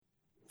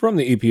From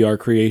the EPR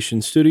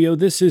Creation Studio,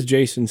 this is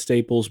Jason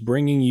Staples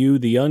bringing you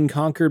the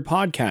Unconquered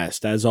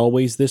Podcast. As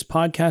always, this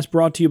podcast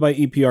brought to you by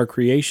EPR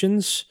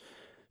Creations,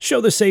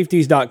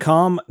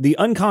 showthesafeties.com, the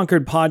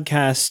Unconquered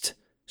Podcast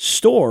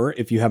store.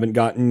 If you haven't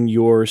gotten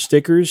your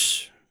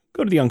stickers,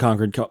 go to the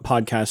Unconquered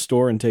Podcast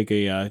store and take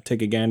a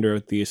gander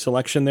at the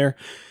selection there.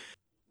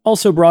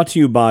 Also brought to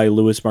you by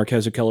Louis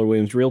Marquez of Keller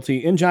Williams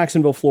Realty in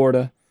Jacksonville,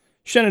 Florida,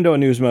 Shenandoah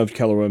Newsma of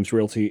Keller Williams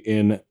Realty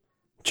in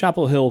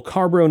Chapel Hill,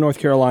 Carborough, North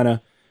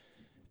Carolina,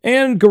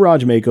 and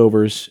Garage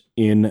Makeovers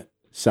in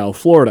South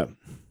Florida.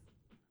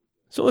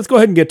 So let's go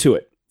ahead and get to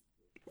it.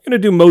 I'm going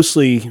to do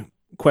mostly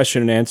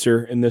question and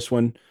answer in this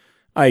one.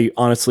 I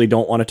honestly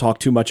don't want to talk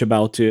too much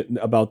about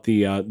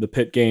the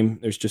Pitt game.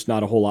 There's just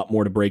not a whole lot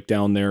more to break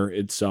down there.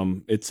 It's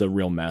a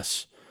real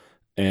mess.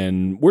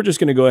 And we're just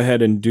going to go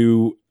ahead and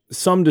do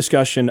some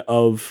discussion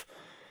of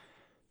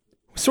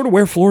sort of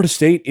where Florida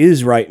State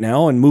is right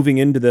now and moving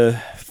into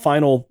the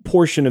final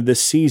portion of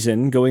this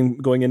season,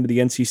 going into the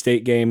NC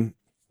State game,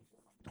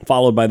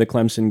 followed by the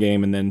Clemson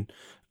game, and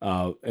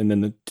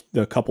then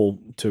the couple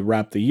to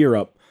wrap the year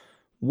up.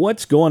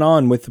 What's going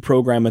on with the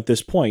program at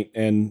this point?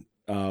 And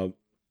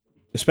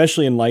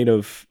especially in light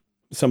of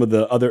some of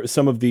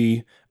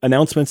the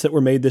announcements that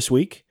were made this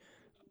week.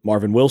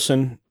 Marvin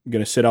Wilson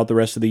going to sit out the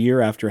rest of the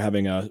year after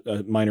having a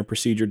minor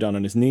procedure done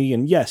on his knee.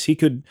 And yes, he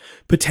could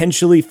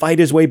potentially fight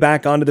his way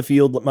back onto the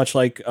field, much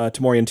like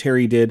Tamorrion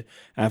Terry did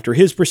after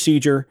his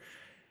procedure.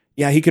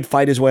 Yeah, he could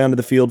fight his way onto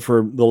the field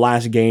for the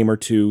last game or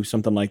two,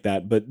 something like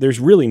that. But there's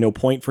really no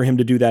point for him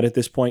to do that at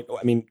this point.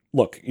 I mean,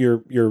 look,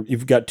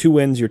 you've got 2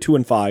 wins, you're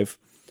 2-5.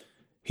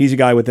 He's a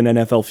guy with an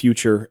NFL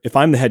future. If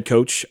I'm the head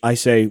coach, I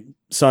say,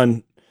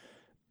 son,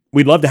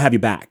 we'd love to have you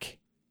back.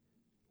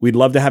 We'd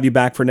love to have you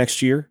back for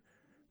next year,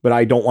 but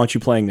I don't want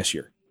you playing this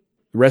year.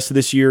 The rest of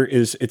this year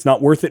it's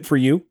not worth it for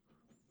you.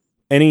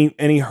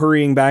 Any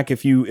hurrying back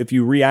if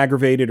you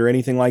re-aggravate it or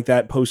anything like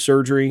that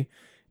post-surgery,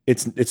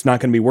 it's not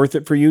going to be worth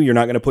it for you. You're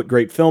not going to put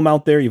great film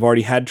out there. You've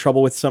already had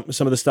trouble with some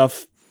of the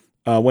stuff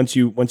once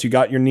you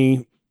got your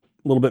knee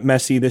a little bit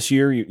messy this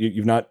year.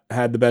 You've not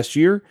had the best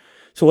year.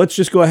 So let's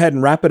just go ahead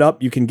and wrap it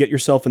up. You can get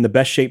yourself in the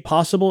best shape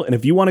possible. And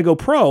if you want to go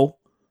pro,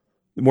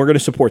 then we're going to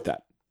support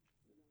that.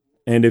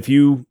 And if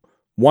you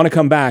want to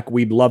come back,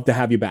 we'd love to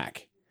have you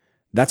back.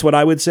 That's what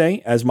I would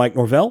say as Mike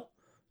Norvell,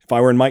 if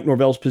I were in Mike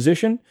Norvell's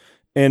position.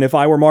 And if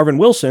I were Marvin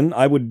Wilson,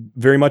 I would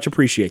very much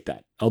appreciate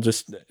that.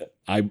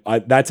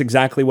 That's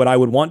exactly what I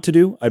would want to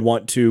do. I'd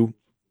want to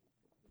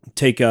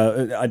take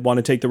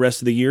the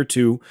rest of the year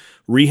to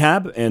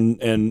rehab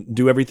and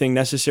do everything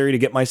necessary to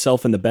get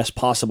myself in the best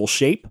possible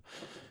shape.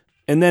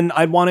 And then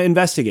I'd want to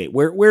investigate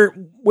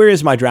where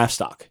is my draft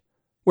stock?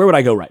 Where would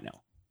I go right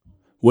now?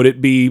 Would it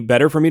be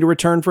better for me to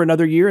return for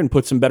another year and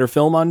put some better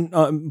film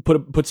on,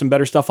 put some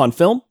better stuff on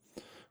film?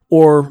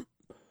 Or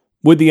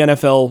would the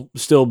NFL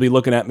still be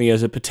looking at me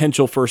as a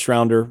potential first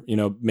rounder,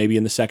 maybe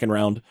in the second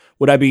round?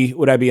 Would I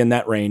be in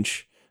that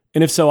range?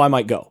 And if so, I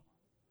might go.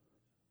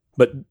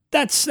 But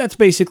that's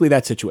basically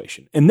that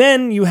situation. And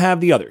then you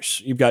have the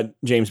others. You've got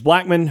James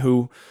Blackman,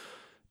 who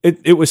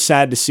it was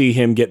sad to see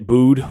him get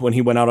booed when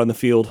he went out on the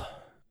field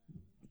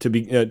to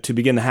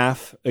begin the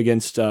half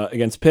against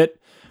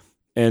Pitt.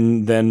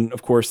 And then,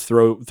 of course,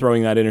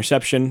 throwing that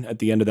interception at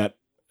the end of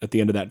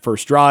that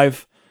first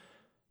drive,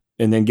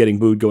 and then getting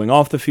booed going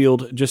off the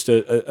field. Just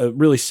a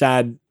really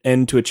sad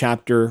end to a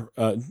chapter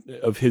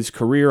of his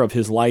career, of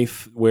his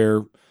life,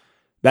 where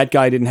that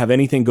guy didn't have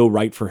anything go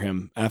right for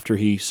him after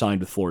he signed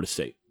with Florida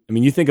State. I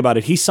mean, you think about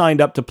it. He signed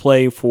up to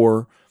play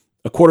for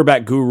a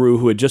quarterback guru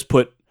who had just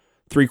put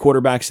 3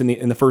 quarterbacks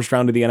in the first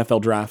round of the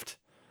NFL draft,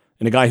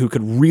 and a guy who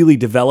could really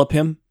develop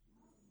him.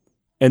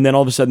 And then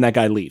all of a sudden that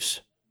guy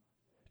leaves.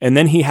 And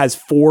then he has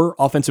 4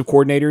 offensive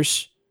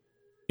coordinators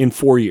in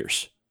 4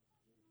 years.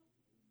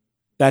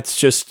 That's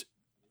just...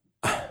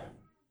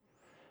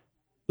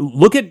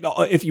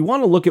 if you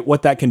want to look at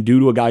what that can do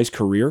to a guy's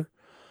career,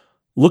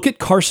 look at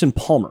Carson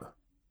Palmer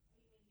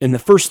in the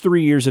first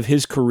 3 years of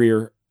his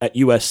career at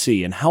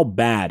USC and how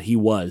bad he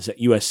was at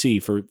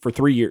USC for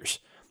 3 years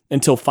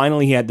until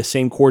finally he had the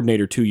same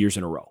coordinator 2 years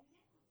in a row.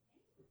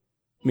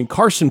 I mean,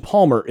 Carson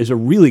Palmer is a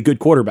really good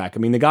quarterback. I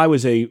mean, the guy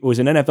was an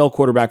NFL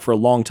quarterback for a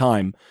long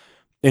time,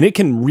 and it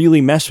can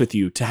really mess with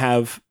you to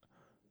have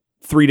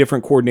 3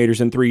 different coordinators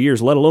in 3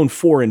 years, let alone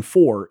 4 in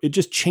 4. It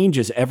just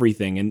changes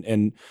everything.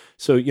 And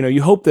so,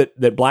 you hope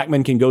that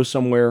Blackman can go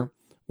somewhere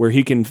where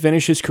he can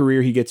finish his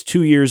career. He gets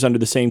 2 years under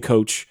the same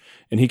coach,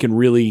 and he can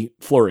really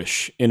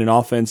flourish in an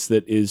offense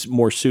that is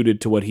more suited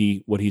to what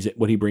he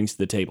brings to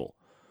the table.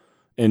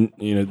 And,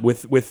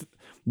 with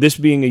this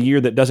being a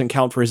year that doesn't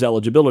count for his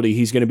eligibility,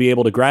 he's going to be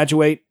able to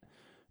graduate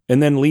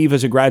and then leave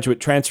as a graduate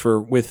transfer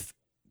with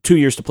 2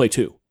 years to play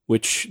too,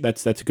 which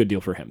that's a good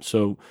deal for him.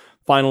 So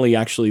finally,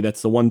 actually,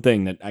 that's the one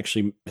thing that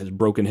actually has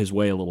broken his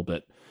way a little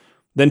bit.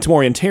 Then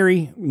Tamorrion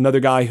Terry, another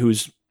guy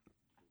who's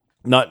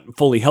not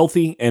fully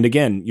healthy. And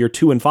again, you're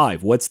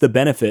 2-5. What's the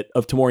benefit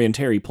of Tamorrion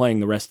Terry playing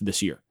the rest of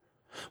this year?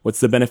 What's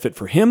the benefit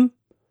for him?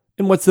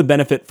 And what's the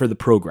benefit for the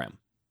program?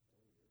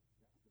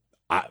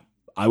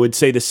 I would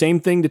say the same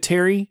thing to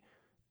Terry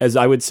as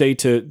I would say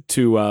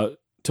to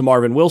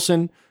Marvin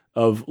Wilson,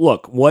 of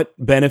look, what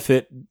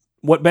benefit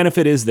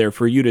is there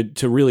for you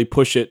to really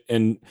push it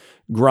and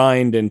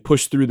grind and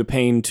push through the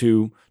pain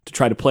to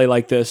try to play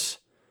like this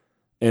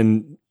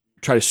and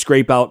try to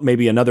scrape out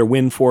maybe another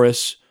win for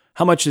us?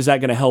 How much is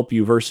that going to help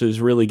you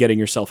versus really getting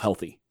yourself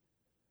healthy?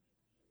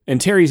 And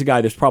Terry's a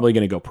guy that's probably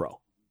going to go pro.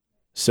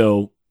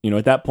 So,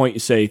 at that point you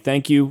say,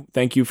 thank you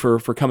for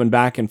coming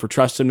back and for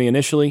trusting me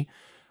initially.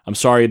 I'm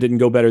sorry it didn't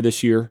go better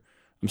this year.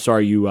 I'm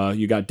sorry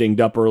you got dinged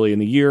up early in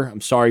the year.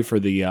 I'm sorry for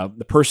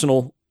the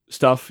personal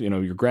stuff,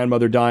 your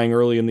grandmother dying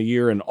early in the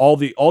year and all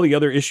the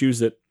other issues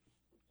that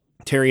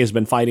Terry has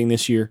been fighting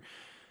this year.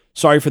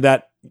 Sorry for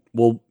that.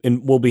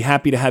 We'll be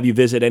happy to have you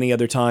visit any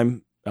other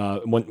time.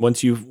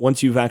 Once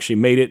you've actually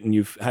made it and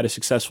you've had a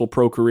successful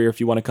pro career, if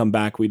you want to come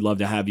back, we'd love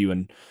to have you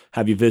and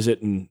have you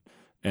visit and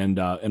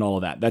all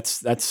of that.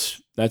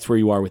 That's where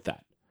you are with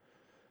that.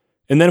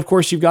 And then of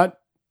course you've got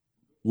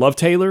Love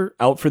Taylor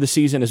out for the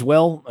season as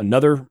well,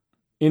 another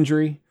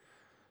injury.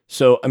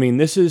 So I mean,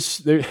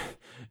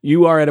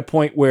 you are at a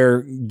point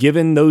where,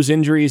 given those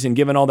injuries and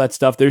given all that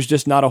stuff, there's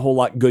just not a whole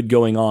lot good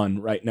going on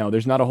right now.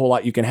 There's not a whole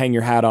lot you can hang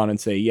your hat on and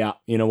say, yeah,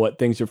 you know what,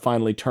 things are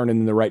finally turning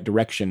in the right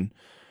direction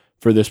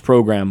for this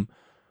program.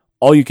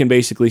 All you can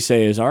basically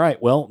say is, all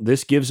right, well,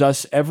 this gives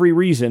us every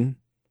reason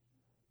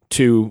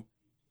to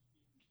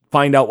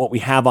find out what we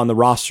have on the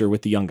roster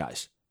with the young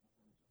guys,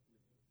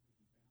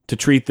 to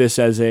treat this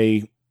as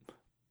a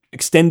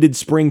extended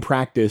spring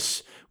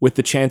practice with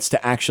the chance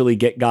to actually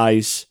get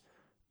guys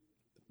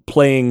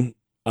playing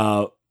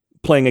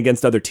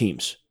against other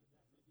teams.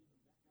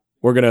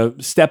 We're going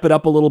to step it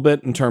up a little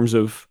bit in terms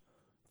of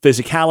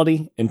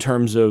physicality, in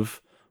terms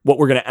of what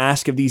we're going to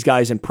ask of these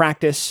guys in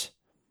practice.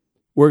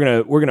 We're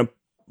going to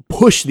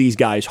push these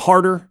guys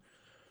harder.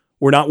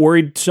 We're not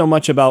worried so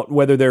much about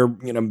whether they're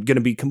going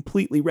to be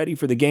completely ready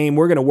for the game.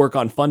 We're going to work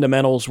on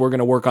fundamentals. We're going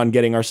to work on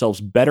getting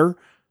ourselves better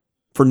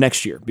for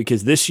next year,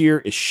 because this year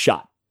is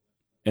shot.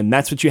 And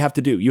that's what you have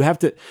to do.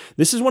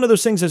 This is one of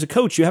those things as a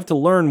coach, you have to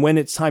learn when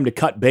it's time to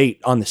cut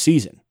bait on the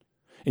season.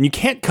 And you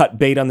can't cut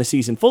bait on the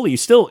season fully. You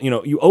still,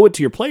 you owe it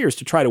to your players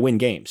to try to win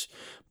games.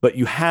 But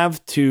you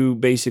have to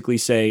basically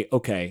say,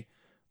 okay,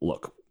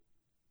 look,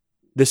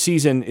 the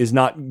season is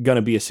not going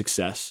to be a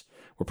success.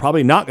 We're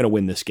probably not going to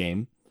win this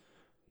game,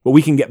 but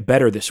we can get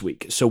better this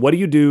week. So what do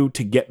you do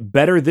to get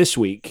better this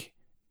week,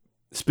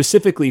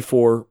 specifically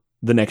for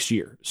the next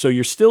year? So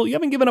you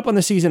haven't given up on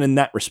the season in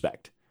that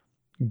respect.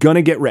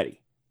 Gonna get ready.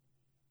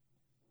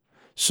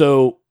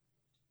 So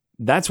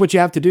that's what you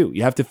have to do.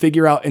 You have to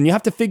figure out, and you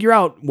have to figure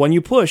out when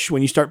you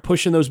start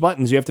pushing those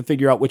buttons, you have to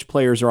figure out which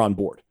players are on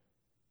board.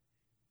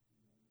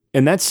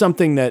 And that's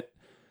something that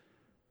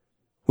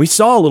we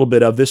saw a little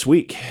bit of this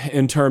week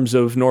in terms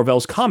of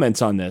Norvell's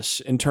comments on this.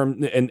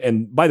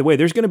 And by the way,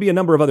 there's going to be a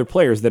number of other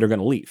players that are going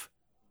to leave.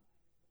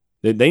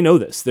 They know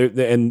this.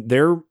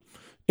 They're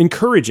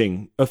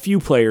encouraging a few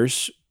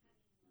players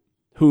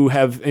who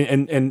have,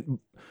 and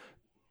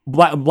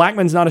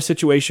Blackman's not a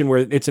situation where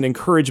it's an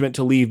encouragement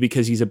to leave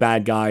because he's a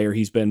bad guy or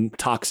he's been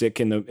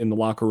toxic in the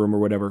locker room or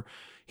whatever.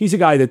 He's a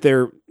guy that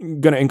they're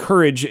going to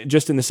encourage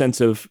just in the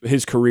sense of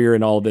his career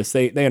and all of this.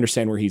 They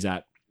understand where he's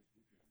at.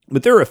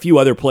 But there are a few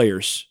other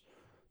players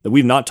that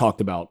we've not talked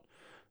about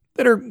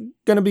that are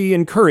going to be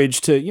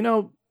encouraged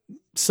to,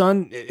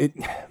 son,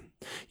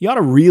 you ought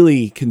to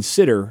really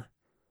consider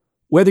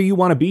whether you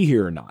want to be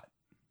here or not.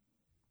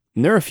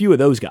 And there are a few of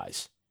those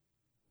guys.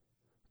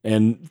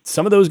 And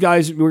some of those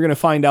guys we're going to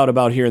find out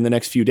about here in the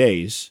next few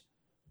days,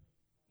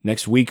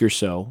 next week or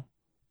so,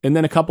 and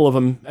then a couple of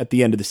them at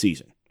the end of the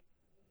season.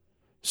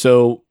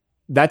 So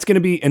that's going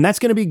to be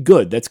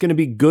good. That's going to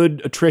be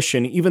good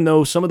attrition, even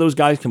though some of those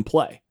guys can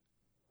play.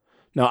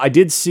 Now, I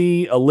did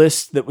see a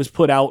list that was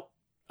put out,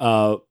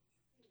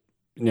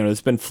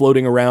 it's been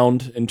floating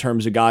around in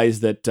terms of guys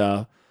that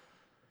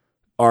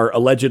are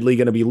allegedly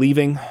going to be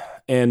leaving.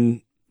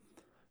 And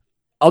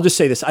I'll just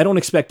say this. I don't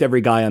expect every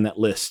guy on that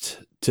list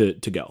to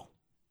go.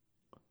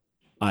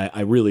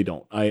 I really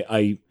don't.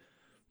 I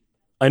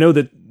know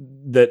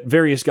that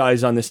various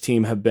guys on this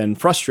team have been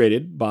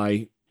frustrated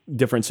by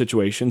different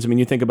situations. I mean,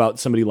 you think about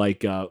somebody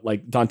like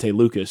Dante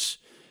Lucas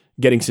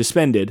getting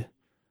suspended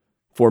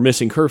for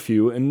missing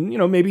curfew and,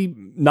 maybe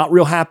not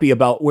real happy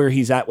about where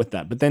he's at with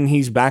that. But then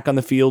he's back on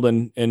the field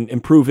and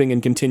improving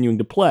and continuing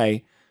to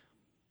play.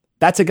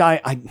 That's a guy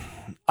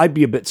I'd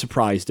be a bit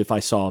surprised if I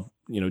saw,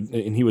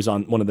 and he was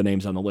on one of the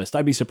names on the list.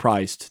 I'd be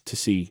surprised to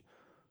see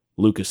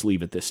Lucas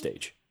leave at this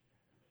stage.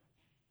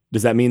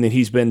 Does that mean that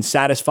he's been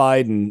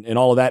satisfied and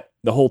all of that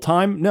the whole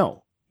time?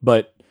 No.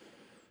 But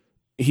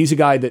he's a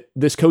guy that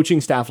this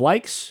coaching staff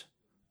likes,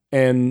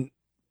 and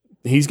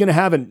he's going to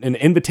have an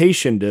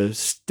invitation to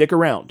stick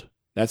around.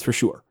 That's for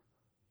sure.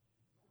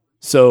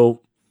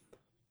 So,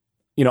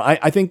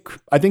 I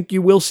think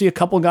you will see a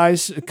couple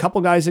guys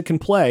that can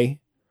play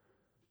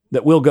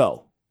that will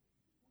go.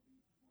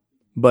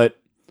 But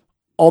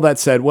all that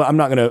said, well, I'm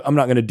not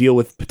gonna deal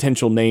with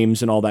potential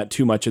names and all that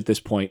too much at this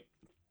point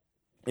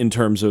in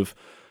terms of,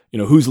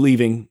 who's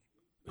leaving,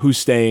 who's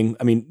staying.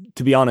 I mean,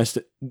 to be honest,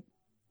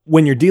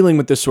 when you're dealing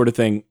with this sort of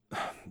thing,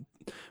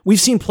 we've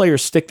seen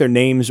players stick their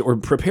names or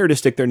prepare to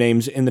stick their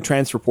names in the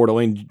transfer portal.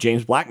 And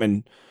James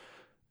Blackman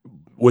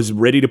was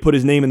ready to put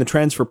his name in the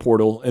transfer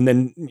portal, and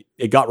then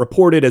it got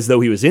reported as though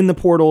he was in the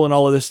portal and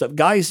all of this stuff.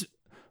 Guys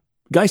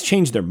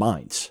changed their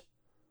minds.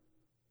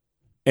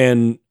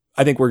 And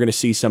I think we're going to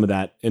see some of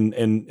that.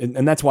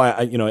 And that's why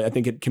I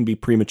think it can be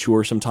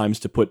premature sometimes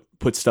to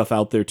put stuff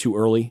out there too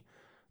early.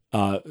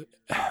 I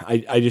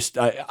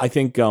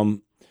think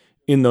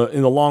in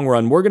the long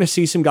run, we're going to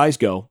see some guys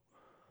go,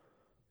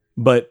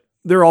 but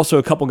there are also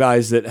a couple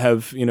guys that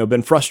have,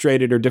 been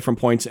frustrated or different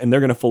points, and they're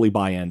going to fully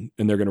buy in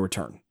and they're going to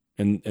return.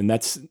 And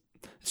it's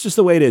just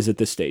the way it is at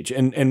this stage.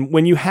 And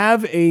when you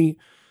have a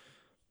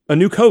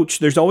new coach,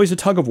 there's always a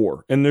tug of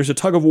war, and there's a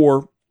tug of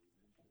war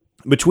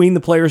between the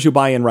players who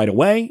buy in right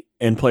away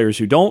and players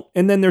who don't.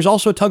 And then there's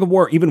also a tug of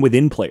war even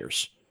within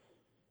players.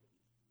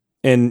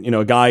 And,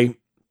 a guy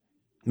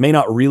may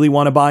not really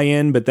want to buy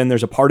in, but then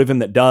there's a part of him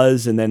that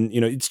does. And then,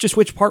 it's just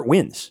which part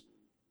wins.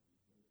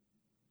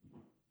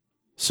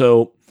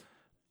 So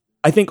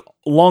I think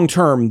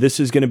long-term, this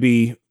is going to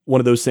be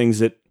one of those things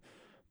that,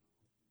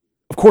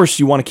 of course,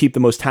 you want to keep the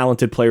most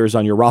talented players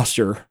on your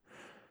roster,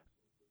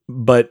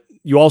 but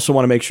you also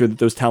want to make sure that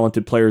those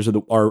talented players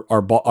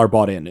are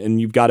bought in,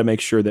 and you've got to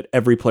make sure that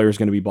every player is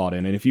going to be bought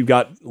in. And if you've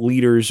got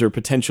leaders or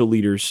potential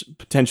leaders,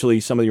 potentially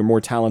some of your more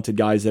talented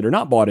guys that are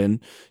not bought in,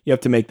 you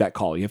have to make that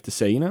call. You have to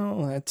say,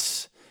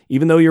 that's,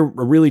 even though you're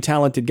a really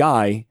talented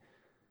guy,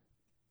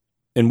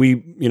 and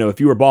if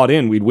you were bought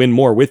in, we'd win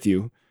more with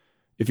you.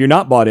 If you're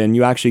not bought in,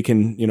 you actually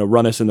can,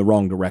 run us in the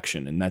wrong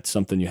direction, and that's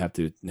something you have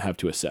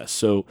to assess.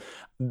 So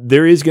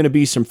there is going to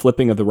be some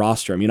flipping of the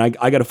roster. I mean,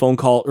 I got a phone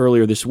call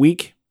earlier this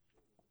week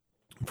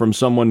from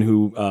someone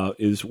who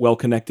is well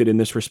connected in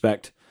this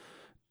respect,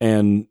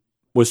 and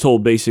was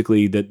told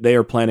basically that they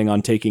are planning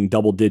on taking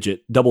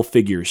double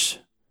figures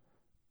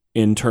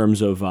in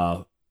terms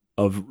of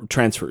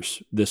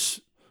transfers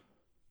this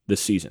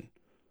season.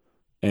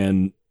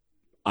 And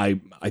I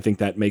think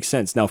that makes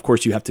sense. Now, of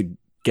course, you have to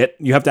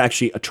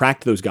actually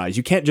attract those guys.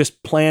 You can't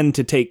just plan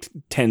to take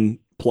 10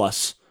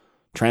 plus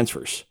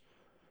transfers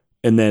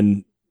and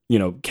then,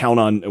 count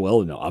on,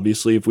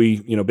 obviously if we,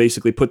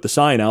 basically put the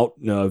sign out,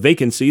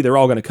 vacancy, they're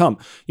all going to come.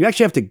 You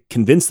actually have to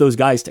convince those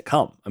guys to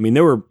come. I mean,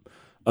 there were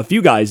a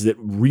few guys that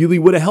really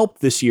would have helped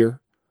this year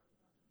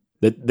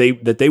that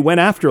they went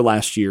after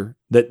last year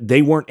that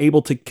they weren't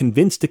able to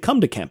convince to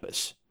come to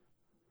campus.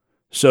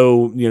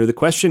 So, the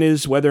question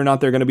is whether or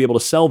not they're going to be able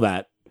to sell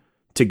that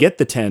to get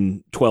the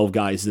 10, 12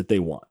 guys that they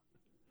want.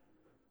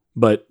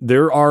 But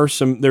there's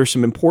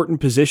some important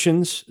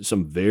positions,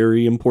 some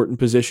very important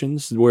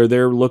positions where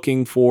they're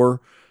looking for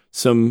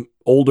some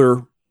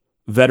older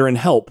veteran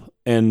help.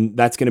 And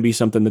that's going to be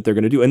something that they're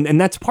going to do.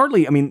 And that's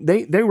partly,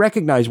 they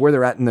recognize where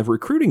they're at in the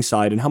recruiting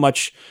side and how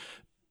much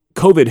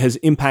COVID has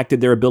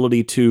impacted their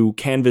ability to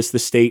canvass the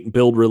state,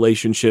 build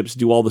relationships,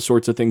 do all the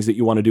sorts of things that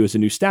you want to do as a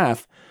new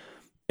staff.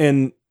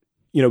 And,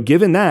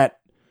 given that,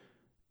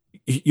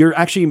 you're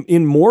actually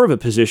in more of a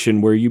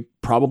position where you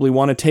probably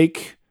want to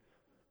take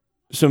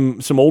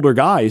some older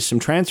guys, some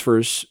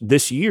transfers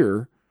this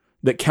year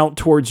that count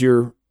towards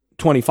your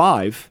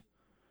 25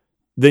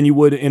 than you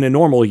would in a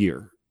normal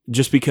year.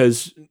 Just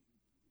because,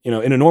 in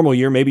a normal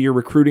year, maybe you're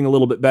recruiting a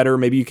little bit better.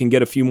 Maybe you can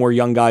get a few more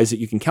young guys that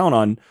you can count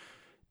on.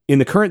 In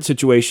the current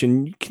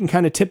situation, you can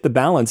kind of tip the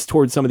balance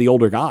towards some of the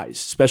older guys,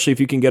 especially if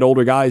you can get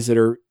older guys that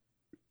are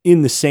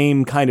in the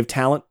same kind of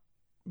talent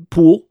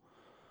pool.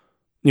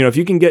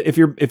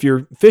 If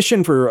you're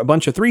fishing for a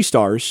bunch of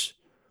 3-stars,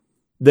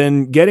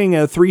 then getting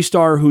a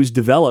 3-star who's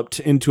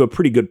developed into a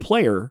pretty good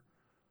player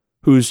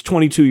who's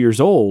 22 years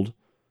old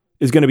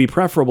is going to be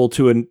preferable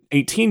to an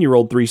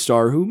 18-year-old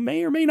 3-star who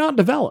may or may not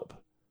develop.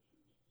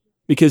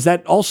 Because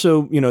that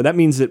also, that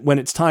means that when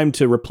it's time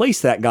to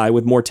replace that guy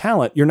with more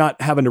talent, you're not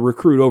having to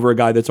recruit over a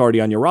guy that's already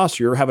on your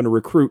roster. You're having to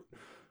recruit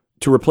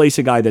to replace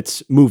a guy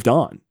that's moved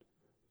on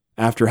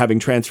after having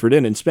transferred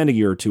in and spent a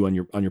year or two on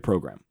your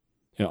program,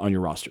 on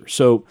your roster.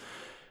 So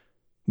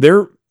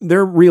they're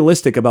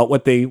realistic about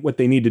what they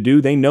need to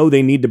do. They know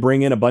they need to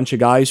bring in a bunch of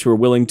guys who are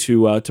willing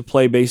to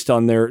play based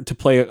on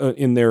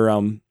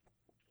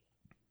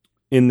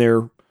in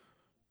their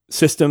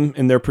system,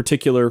 in their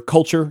particular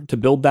culture, to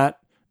build that.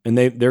 And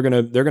they're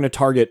gonna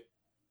target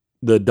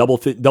the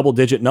double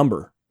digit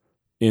number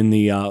in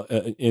the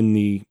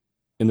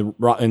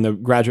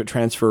graduate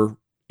transfer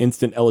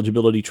instant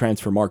eligibility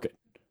transfer market.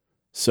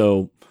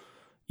 So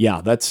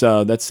yeah, that's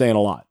saying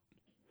a lot.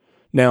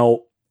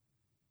 Now,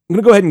 I'm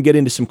going to go ahead and get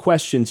into some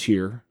questions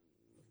here.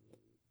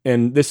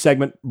 And this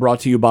segment brought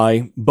to you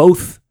by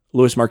both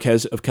Luis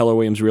Marquez of Keller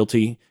Williams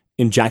Realty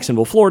in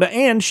Jacksonville, Florida,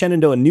 and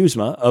Shenandoah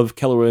Newsma of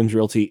Keller Williams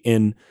Realty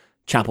in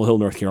Chapel Hill,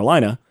 North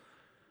Carolina.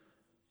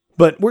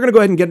 But we're going to go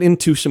ahead and get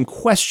into some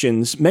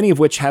questions, many of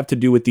which have to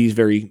do with these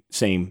very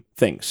same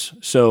things.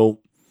 So,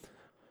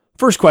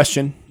 first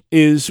question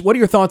is, what are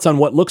your thoughts on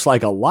what looks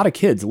like a lot of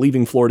kids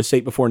leaving Florida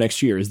State before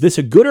next year? Is this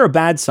a good or a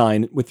bad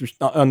sign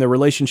on the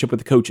relationship with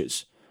the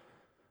coaches?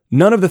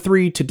 None of the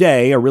three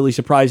today are really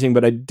surprising,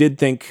 but I did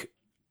think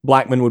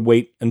Blackman would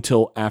wait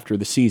until after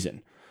the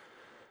season.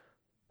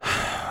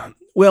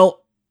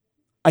 Well,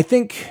 I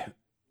think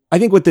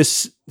what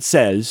this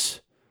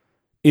says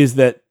is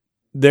that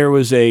there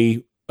was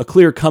a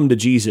clear come to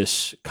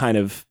Jesus kind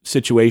of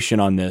situation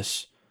on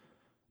this,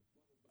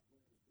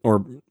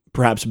 or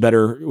perhaps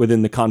better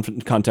within the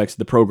context of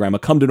the program, a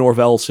come to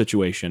Norvell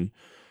situation,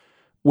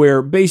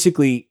 where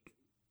basically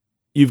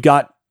you've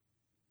got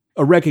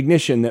a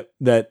recognition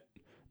that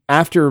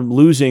after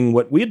losing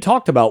what we had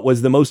talked about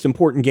was the most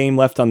important game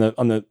left on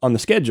the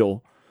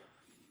schedule,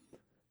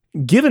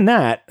 given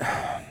that,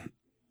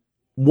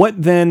 what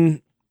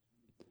then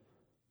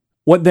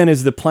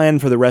is the plan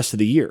for the rest of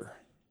the year?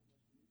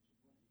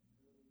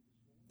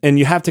 And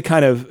you have to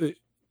kind of,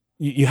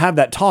 you have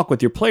that talk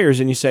with your players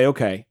and you say,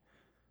 okay,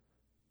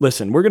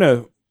 listen,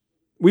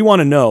 we want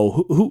to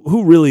know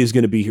who really is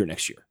going to be here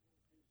next year.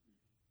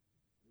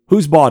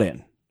 Who's bought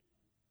in?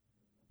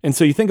 And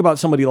so you think about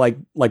somebody like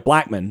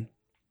Blackman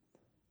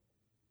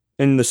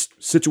in the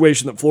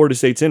situation that Florida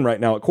State's in right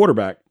now at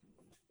quarterback,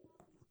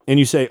 and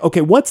you say, okay,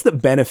 what's the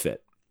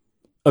benefit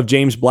of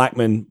James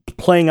Blackman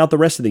playing out the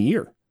rest of the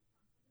year?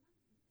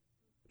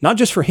 Not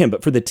just for him,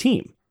 but for the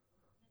team.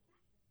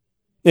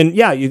 And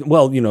yeah,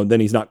 then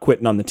he's not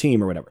quitting on the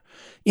team or whatever.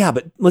 Yeah,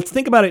 but let's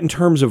think about it in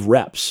terms of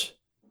reps.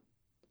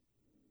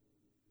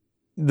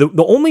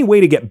 The only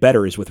way to get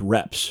better is with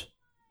reps,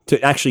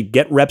 to actually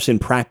get reps in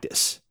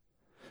practice.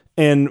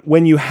 And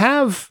when you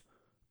have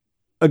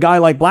a guy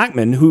like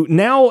Blackman, who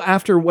now,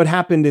 after what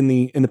happened in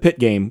the Pitt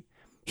game,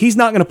 he's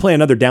not going to play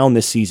another down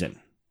this season.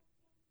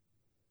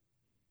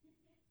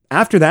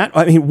 After that,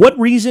 I mean, what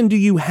reason do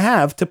you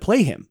have to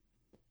play him?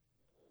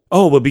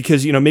 Oh, well,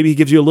 because, maybe he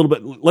gives you a little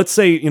bit, let's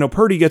say,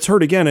 Purdy gets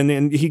hurt again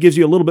and he gives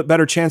you a little bit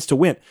better chance to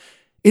win.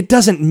 It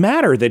doesn't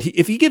matter that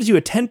if he gives you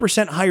a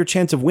 10% higher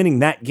chance of winning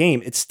that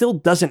game, it still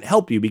doesn't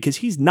help you because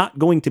he's not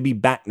going to be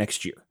back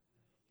next year.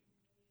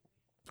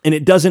 And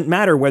it doesn't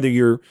matter whether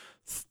you're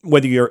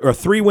a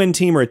 3-win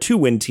team or a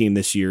 2-win team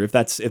this year, if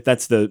that's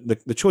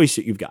the choice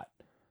that you've got.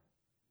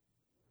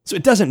 So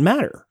it doesn't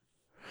matter.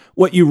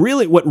 What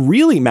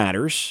really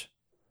matters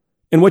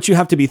and what you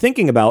have to be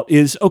thinking about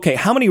is, okay,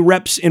 how many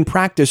reps in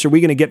practice are we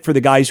going to get for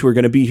the guys who are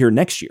going to be here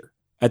next year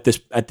at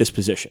this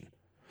position?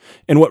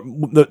 And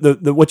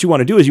what you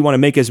want to do is you want to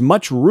make as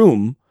much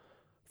room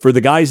for the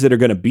guys that are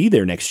going to be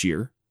there next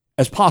year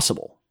as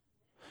possible.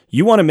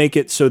 You want to make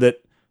it so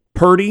that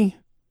Purdy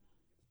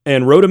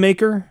and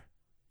Rodemaker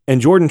and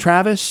Jordan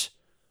Travis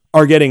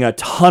are getting a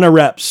ton of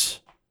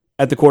reps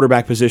at the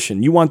quarterback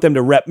position. You want them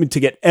to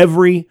get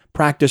every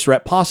practice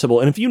rep possible.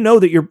 And if you know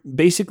that you're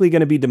basically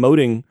going to be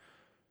demoting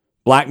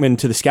Blackman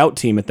to the scout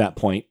team at that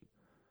point,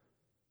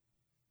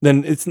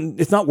 then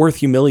it's not worth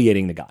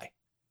humiliating the guy.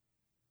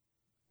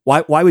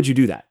 Why would you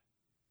do that?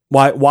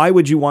 Why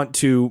would you want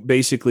to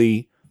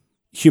basically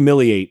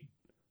humiliate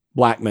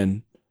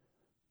Blackman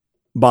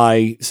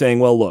by saying,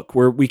 well, look,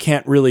 we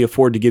can't really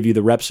afford to give you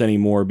the reps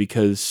anymore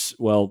because,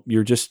 well,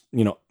 you're just,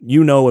 and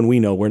we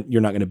know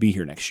you're not going to be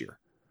here next year.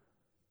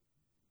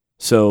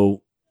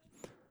 So,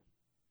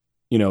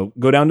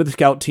 go down to the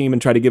scout team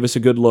and try to give us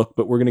a good look,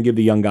 but we're going to give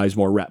the young guys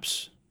more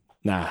reps.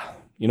 Nah,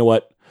 you know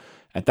what?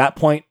 At that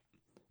point,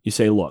 you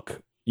say,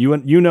 look,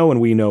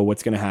 and we know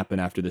what's going to happen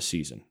after this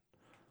season.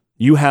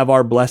 You have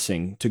our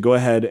blessing to go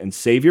ahead and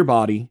save your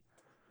body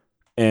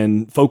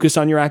and focus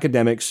on your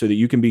academics so that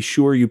you can be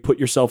sure you put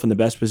yourself in the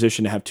best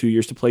position to have 2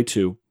 years to play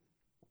 2.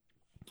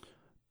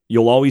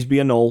 You'll always be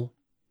a Knoll.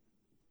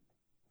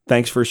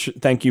 Thank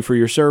you for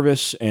your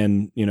service.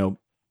 And,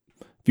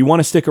 if you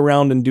want to stick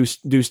around and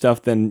do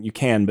stuff, then you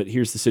can, but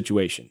here's the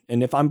situation.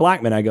 And if I'm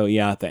Blackman, I go,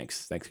 yeah,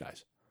 thanks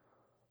guys.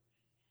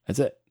 That's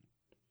it.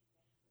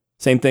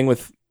 Same thing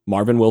with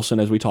Marvin Wilson,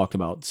 as we talked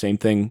about. Same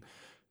thing,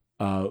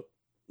 a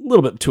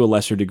little bit to a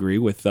lesser degree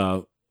with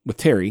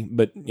Terry,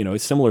 but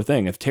it's a similar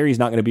thing. If Terry's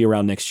not going to be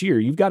around next year,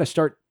 you've got to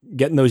start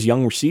getting those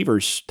young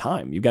receivers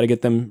time. You've got to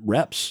get them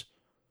reps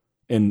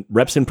in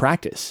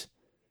practice.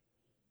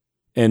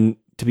 And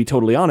to be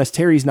totally honest,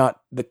 Terry's not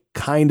the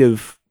kind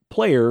of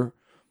player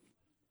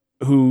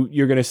who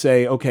you're going to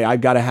say, okay,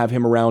 I've got to have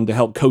him around to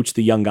help coach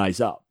the young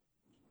guys up.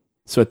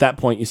 So at that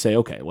point you say,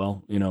 okay,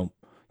 well,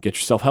 get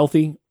yourself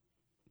healthy.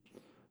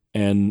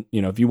 And,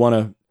 if you want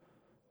to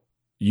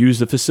use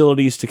the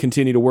facilities to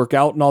continue to work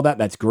out and all that,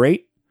 that's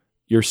great.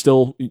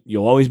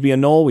 You'll always be a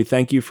Knoll. We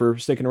thank you for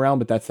sticking around,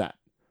 but that's that.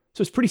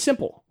 So it's pretty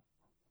simple.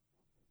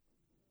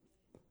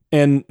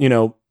 And,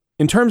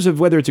 in terms of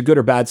whether it's a good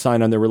or bad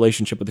sign on their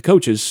relationship with the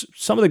coaches,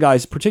 some of the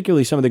guys,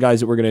 particularly some of the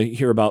guys that we're going to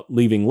hear about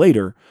leaving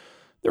later,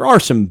 there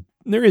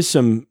is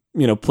some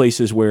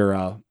places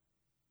where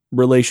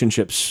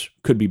relationships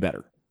could be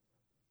better.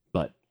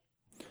 But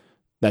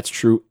that's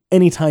true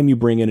anytime you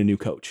bring in a new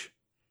coach.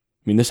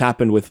 I mean, this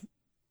happened with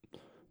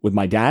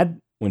my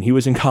dad when he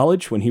was in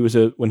college, when he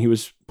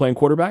was playing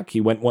quarterback. He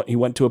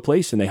went to a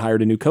place and they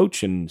hired a new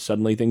coach, and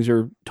suddenly things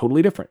are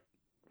totally different.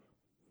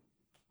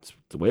 It's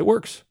the way it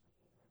works.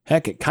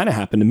 Heck, it kind of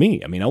happened to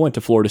me. I mean, I went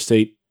to Florida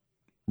State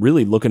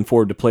really looking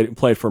forward to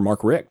play for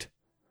Mark Richt.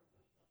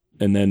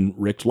 And then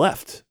Richt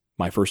left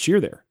my first year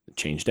there. It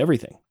changed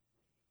everything.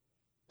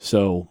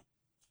 So,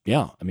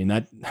 yeah, I mean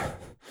that,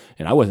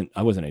 and I wasn't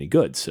any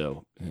good,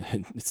 so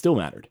it still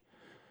mattered.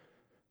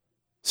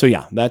 So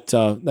yeah, that's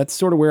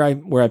sort of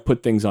where I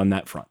put things on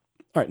that front.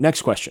 All right,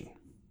 next question.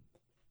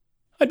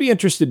 I'd be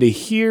interested to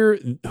hear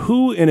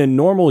who in a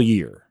normal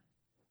year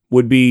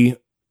would be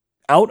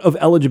out of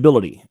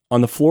eligibility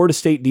on the Florida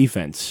State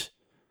defense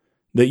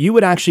that you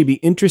would actually be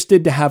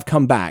interested to have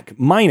come back,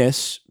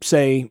 minus,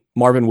 say,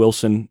 Marvin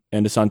Wilson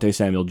and Asante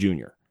Samuel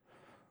Jr.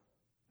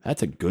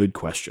 That's a good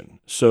question.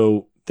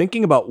 So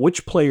thinking about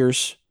which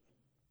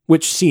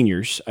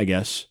seniors, I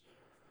guess,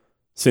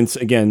 since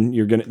again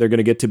they're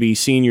gonna get to be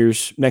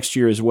seniors next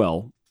year as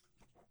well.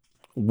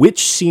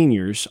 Which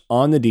seniors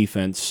on the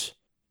defense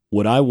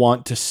would I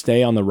want to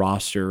stay on the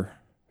roster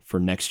for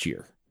next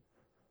year?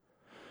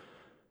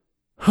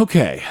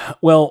 Okay,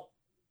 well,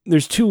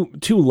 there's two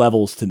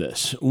levels to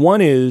this.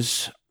 One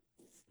is,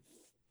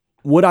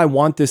 would I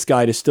want this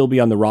guy to still be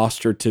on the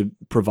roster to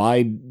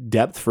provide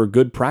depth for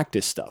good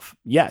practice stuff?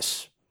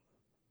 Yes.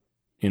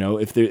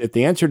 If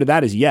the answer to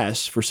that is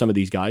yes for some of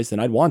these guys, then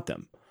I'd want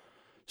them.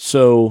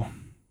 So,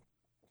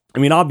 I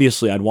mean,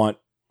 obviously I'd want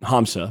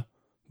Hamza,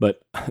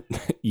 but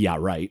yeah,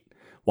 right.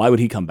 Why would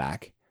he come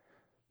back?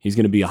 He's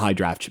going to be a high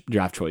draft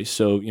choice.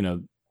 So,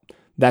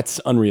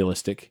 that's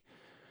unrealistic.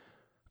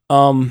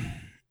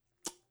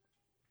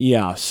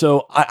 Yeah.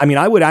 So, I mean,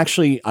 I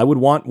would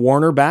want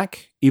Warner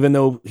back, even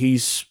though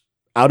he's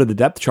out of the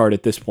depth chart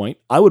at this point.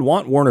 I would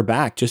want Warner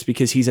back just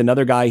because he's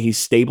another guy. He's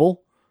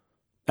stable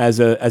as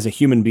a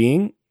human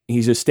being.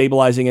 He's a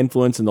stabilizing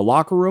influence in the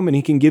locker room, and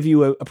he can give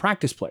you a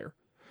practice player.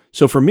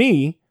 So for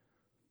me,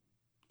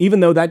 even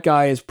though that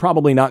guy is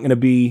probably not going to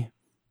be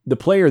the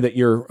player that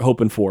you're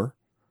hoping for,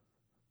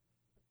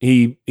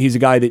 he's a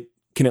guy that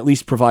can at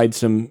least provide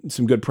some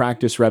good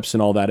practice reps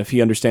and all that if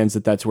he understands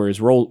that that's where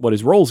what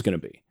his role is going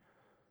to be.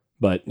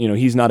 But,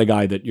 he's not a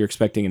guy that you're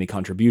expecting any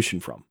contribution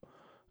from.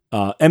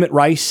 Emmett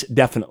Rice,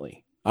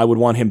 definitely. I would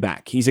want him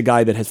back. He's a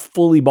guy that has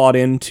fully bought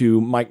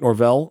into Mike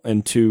Norvell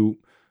and to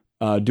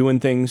doing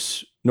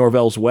things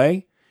Norvell's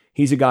way.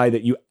 He's a guy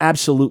that you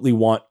absolutely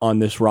want on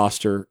this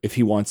roster if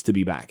he wants to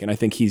be back. And I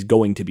think he's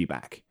going to be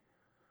back.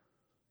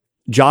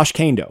 Josh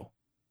Kando.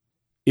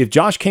 If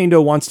Josh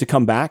Kando wants to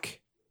come back,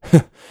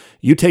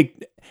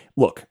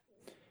 look,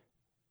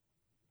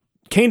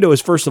 Kando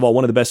is, first of all,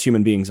 one of the best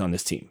human beings on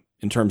this team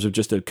in terms of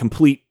just a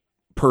complete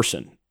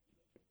person.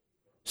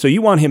 So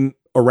you want him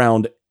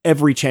around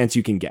every chance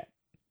you can get.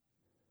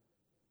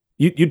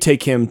 You'd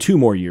take him 2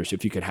 more years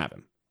if you could have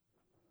him.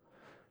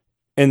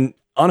 And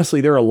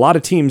honestly, there are a lot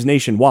of teams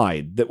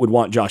nationwide that would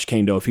want Josh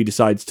Kando if he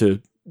decides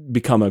to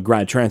become a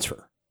grad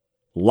transfer.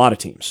 A lot of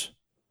teams.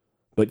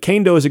 But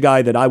Kando is a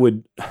guy that I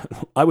would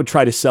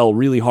try to sell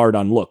really hard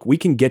on. Look, we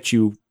can get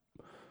you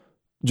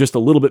just a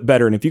little bit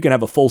better. And if you can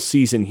have a full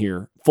season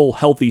here, full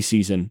healthy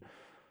season,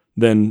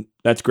 then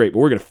that's great. But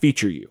we're going to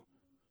feature you.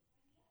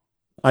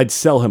 I'd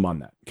sell him on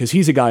that because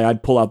he's a guy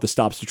I'd pull out the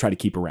stops to try to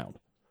keep around.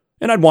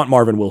 And I'd want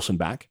Marvin Wilson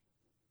back.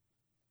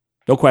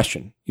 No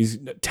question. He's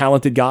a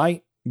talented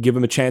guy. Give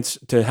him a chance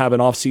to have an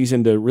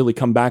offseason to really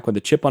come back with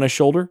a chip on his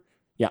shoulder.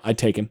 Yeah, I'd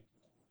take him.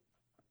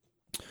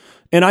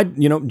 And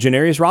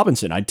Janarius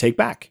Robinson, I'd take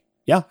back.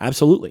 Yeah,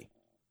 absolutely.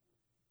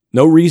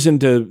 No reason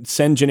to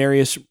send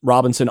Janarius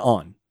Robinson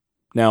on.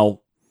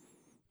 Now,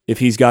 if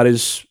he's got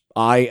his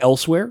eye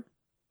elsewhere,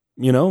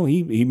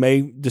 he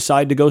may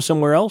decide to go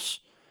somewhere else,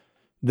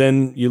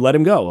 then you let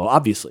him go. Well,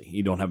 obviously,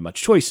 you don't have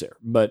much choice there,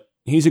 but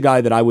he's a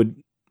guy that I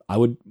would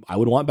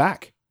want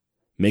back.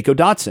 Mako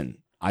Dotson,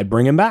 I'd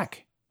bring him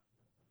back.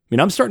 I mean,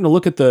 I'm starting to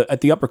look at the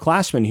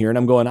upperclassmen here, and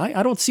I'm going,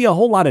 I don't see a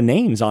whole lot of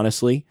names,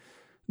 honestly,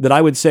 that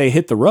I would say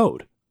hit the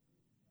road.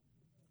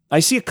 I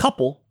see a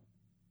couple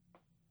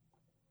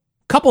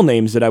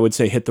names that I would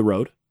say hit the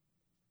road,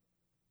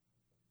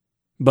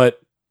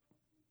 but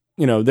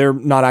they're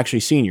not actually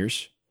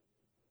seniors.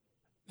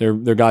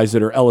 They're guys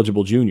that are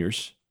eligible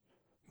juniors.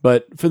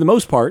 But for the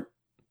most part,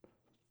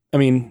 I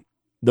mean,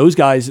 those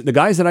guys, the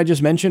guys that I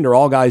just mentioned, are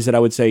all guys that I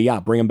would say, yeah,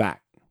 bring them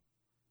back.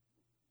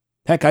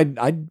 Heck,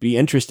 I'd be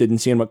interested in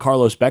seeing what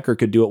Carlos Becker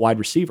could do at wide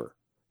receiver.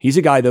 He's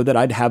a guy though that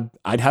I'd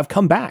have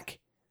come back.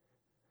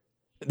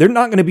 They're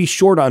not going to be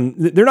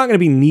they're not going to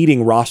be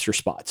needing roster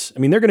spots. I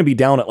mean, they're going to be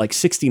down at like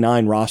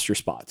 69 roster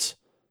spots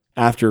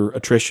after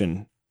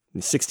attrition,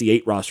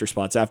 68 roster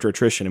spots after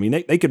attrition. I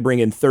mean, they could bring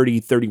in 30,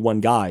 31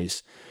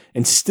 guys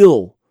and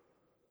still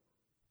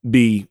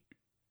be,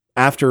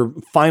 after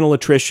final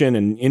attrition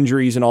and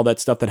injuries and all that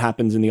stuff that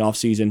happens in the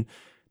offseason,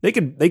 they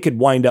could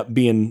wind up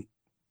being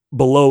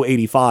below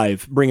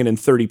 85, bringing in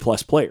 30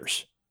 plus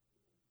players,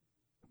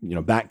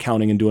 back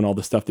counting and doing all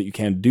the stuff that you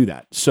can to do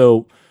that.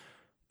 So,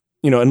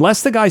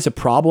 unless the guy's a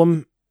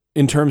problem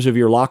in terms of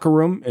your locker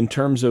room, in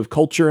terms of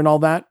culture and all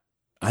that,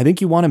 I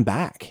think you want him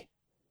back.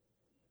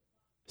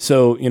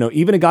 So,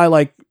 even a guy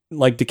like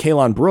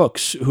DeKalon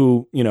Brooks,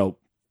 who,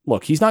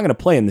 look, he's not going to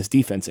play in this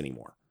defense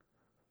anymore.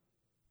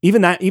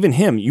 Even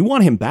him, you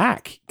want him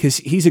back because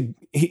he's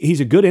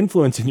a good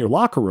influence in your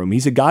locker room.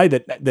 He's a guy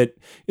that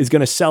is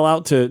going to sell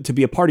out to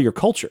be a part of your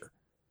culture.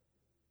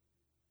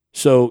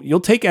 So you'll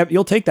take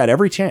that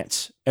every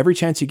chance every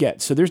chance you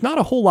get. So there's not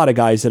a whole lot of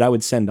guys that I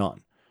would send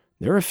on.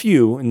 There are a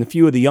few, and a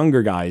few of the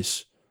younger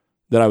guys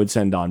that I would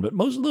send on, but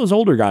most of those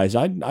older guys,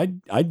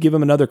 I'd give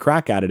them another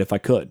crack at it if I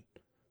could,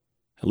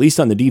 at least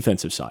on the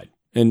defensive side.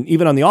 And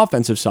even on the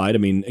offensive side, I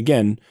mean,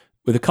 again,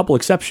 with a couple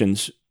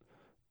exceptions,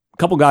 a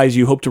couple guys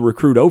you hope to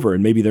recruit over,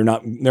 and maybe they're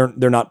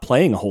not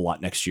playing a whole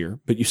lot next year,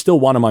 but you still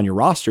want them on your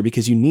roster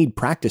because you need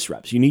practice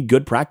reps. You need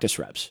good practice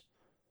reps.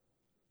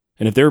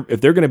 And if they're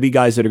going to be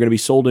guys that are going to be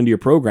sold into your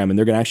program and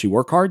they're going to actually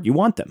work hard, you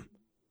want them.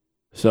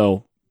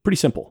 So pretty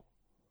simple.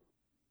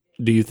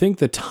 Do you think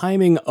the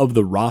timing of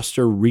the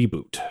roster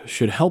reboot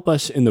should help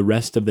us in the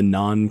rest of the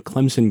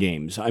non-Clemson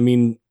games? I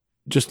mean,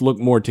 just look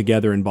more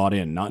together and bought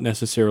in, not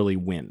necessarily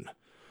win.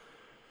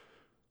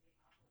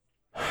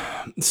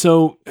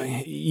 So,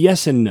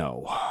 yes and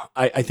no.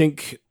 I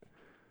think...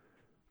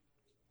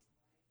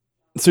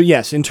 So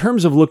yes, in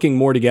terms of looking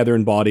more together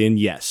and bought in,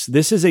 yes,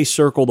 this is a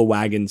circle the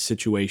wagon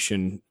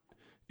situation.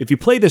 If you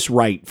play this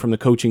right from the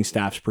coaching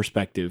staff's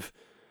perspective,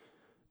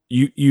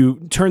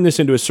 you turn this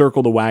into a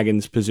circle the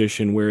wagons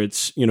position where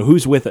it's,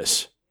 who's with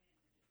us?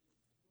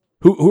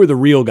 Who are the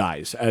real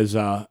guys,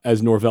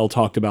 as Norvell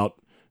talked about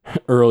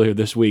earlier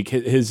this week.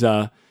 His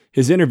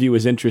interview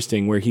was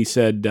interesting where he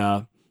said,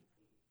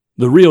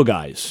 the real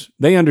guys,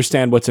 they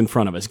understand what's in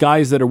front of us.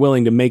 Guys that are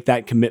willing to make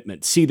that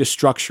commitment, see the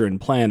structure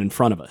and plan in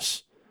front of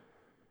us.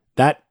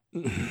 That's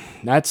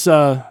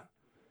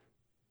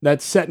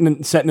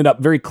setting it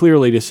up very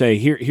clearly to say,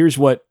 here's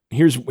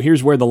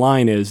where the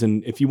line is,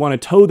 and if you want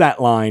to toe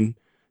that line,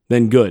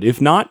 then good. If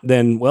not,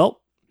 then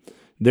well,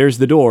 there's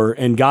the door.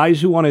 And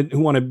guys who want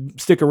to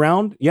stick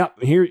around,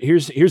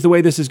 here's the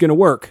way this is going to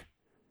work.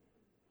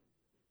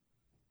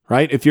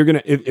 Right? If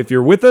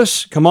you're with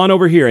us, come on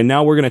over here. And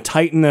now we're going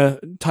to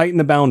tighten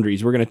the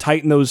boundaries. We're going to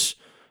tighten those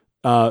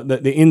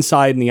the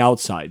inside and the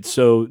outside.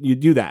 So you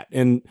do that,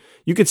 and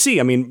you could see.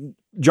 I mean,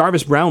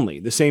 Jarvis Brownlee,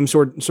 the same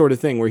sort of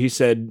thing, where he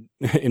said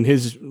in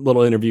his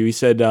little interview, he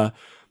said,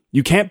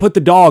 you can't put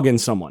the dog in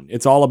someone.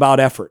 It's all about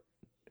effort.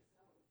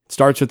 It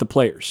starts with the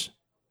players.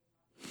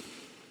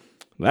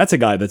 Well, that's a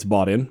guy that's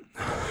bought in,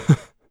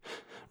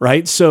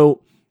 right?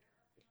 So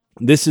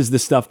this is the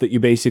stuff that you're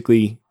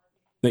basically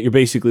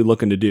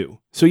looking to do.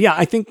 So yeah,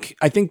 I think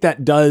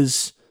that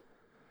does.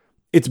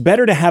 It's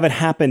better to have it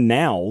happen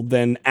now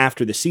than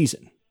after the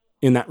season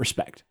in that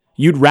respect.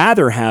 You'd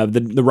rather have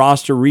the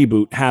roster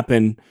reboot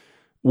happen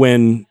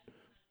when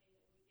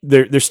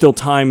there's still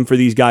time for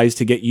these guys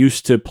to get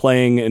used to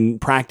playing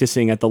and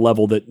practicing at the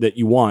level that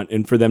you want,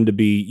 and for them to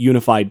be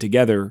unified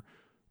together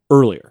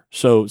earlier.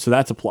 So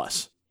that's a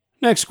plus.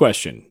 Next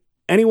question.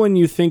 Anyone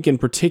you think in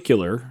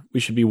particular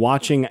we should be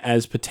watching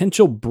as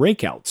potential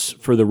breakouts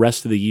for the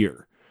rest of the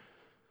year?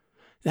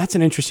 That's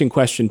an interesting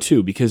question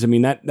too, because I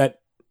mean that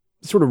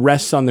sort of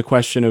rests on the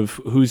question of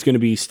who's going to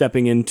be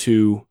stepping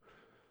into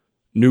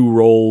new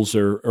roles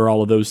or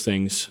all of those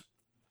things.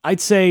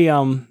 I'd say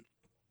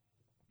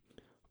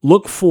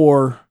look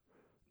for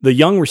the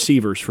young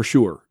receivers for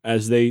sure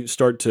as they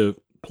start to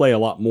play a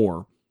lot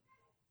more.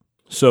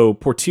 So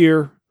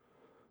Portier,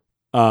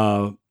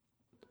 Jordan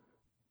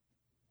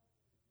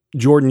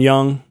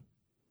Young,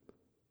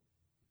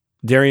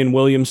 Darian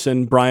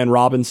Williamson, Brian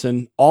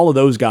Robinson, all of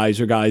those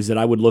guys are guys that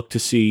I would look to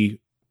see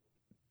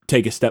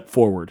take a step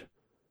forward.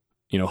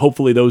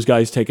 Hopefully those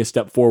guys take a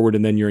step forward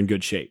and then you're in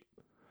good shape.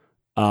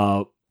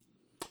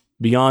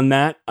 Beyond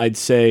that, I'd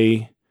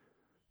say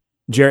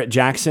Jarrett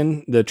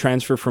Jackson, the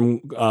transfer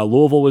from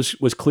Louisville,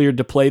 was cleared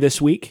to play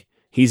this week.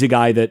 He's a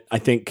guy that I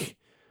think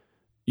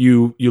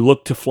you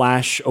look to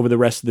flash over the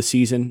rest of the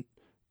season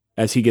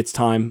as he gets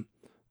time.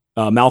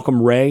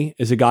 Malcolm Ray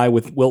is a guy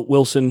with Wilt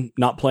Wilson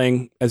not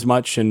playing as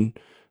much, and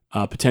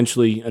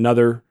potentially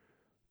another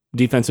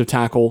defensive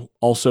tackle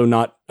also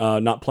not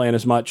playing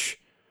as much,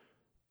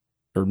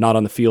 or not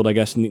on the field, I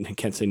guess. I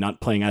can't say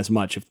not playing as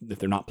much if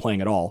they're not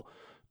playing at all.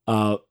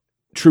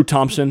 True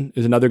Thompson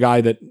is another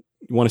guy that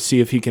you want to see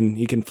if he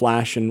can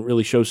flash and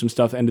really show some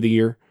stuff end of the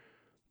year.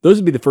 Those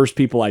would be the first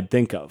people I'd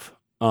think of.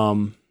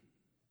 Beyond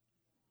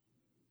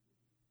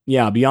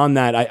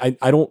that,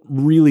 I don't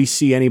really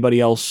see anybody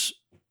else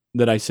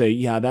that I say,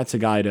 yeah, that's a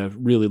guy to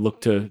really look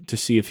to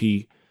see if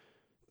he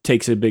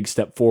takes a big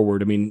step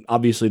forward. I mean,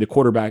 obviously the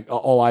quarterback,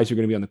 all eyes are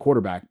going to be on the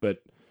quarterback, but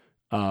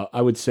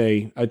I'd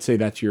say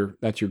that's your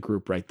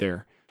group right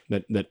there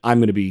that I'm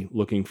going to be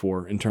looking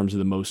for in terms of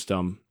the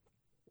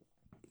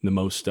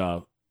most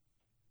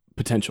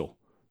potential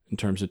in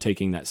terms of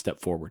taking that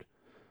step forward.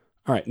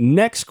 All right,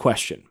 next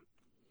question.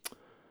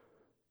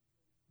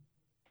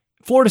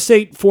 Florida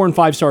State 4- and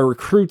 5-star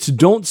recruits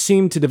don't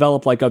seem to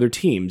develop like other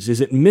teams.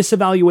 Is it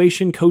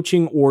misevaluation,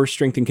 coaching, or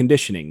strength and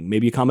conditioning?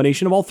 Maybe a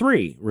combination of all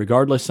three.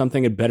 Regardless,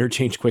 something had better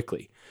change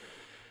quickly.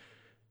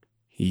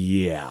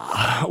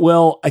 Yeah,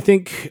 well, I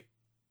think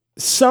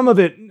some of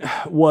it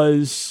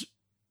was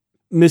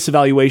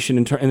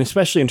misevaluation, and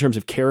especially in terms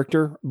of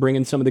character,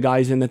 bringing some of the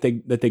guys in that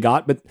they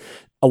got. But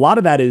a lot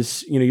of that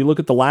is, you look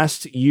at the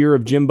last year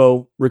of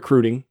Jimbo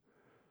recruiting,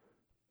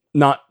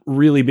 not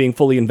really being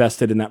fully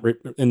invested in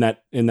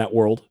that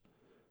world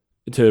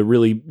to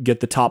really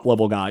get the top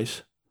level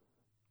guys.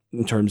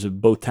 in terms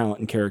of both talent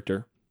and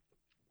character.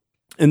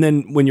 And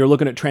then when you're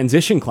looking at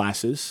transition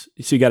classes,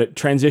 so you got a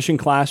transition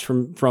class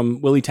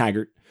from Willie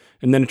Taggart,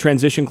 and then a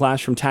transition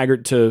class from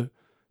Taggart to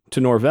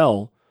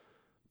Norvell.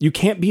 You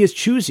can't be as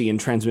choosy in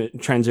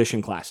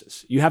transition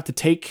classes. You have to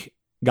take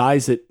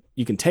guys that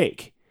you can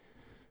take,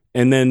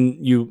 and then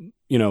you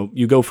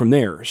go from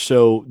there.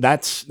 So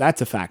that's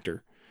a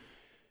factor.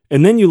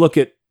 And then you look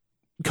at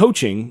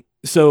coaching.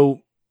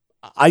 So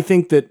I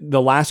think that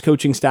the last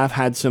coaching staff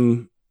had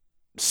some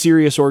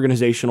serious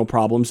organizational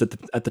problems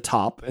at the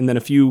top, and then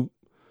a few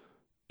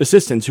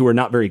assistants who are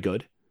not very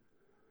good.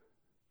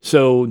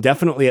 So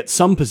definitely at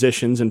some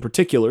positions in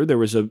particular, there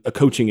was a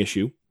coaching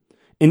issue.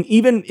 And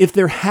even if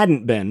there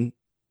hadn't been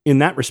in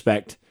that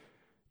respect,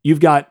 you've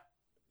got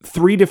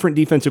 3 different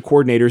defensive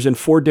coordinators and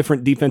 4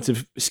 different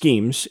defensive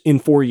schemes in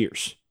 4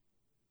 years.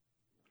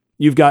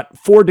 You've got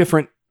 4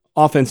 different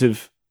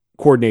offensive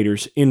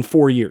coordinators in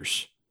 4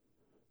 years.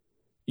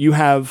 You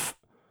have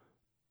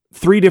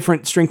 3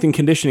 different strength and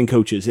conditioning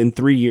coaches in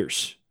 3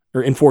 years,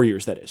 or in 4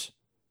 years, that is.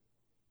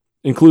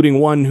 Including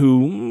one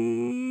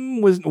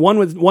who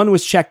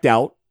was checked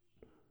out,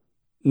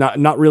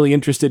 not really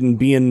interested in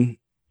being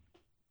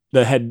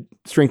the head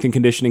strength and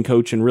conditioning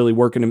coach and really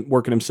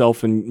working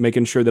himself and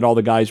making sure that all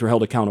the guys were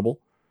held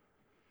accountable.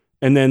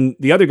 And then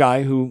the other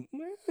guy who,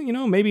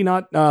 maybe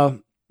not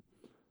the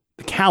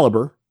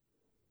caliber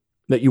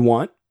that you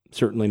want,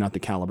 certainly not the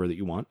caliber that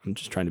you want. I'm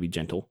just trying to be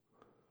gentle.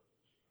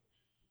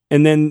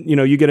 And then,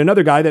 you get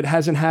another guy that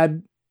hasn't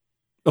had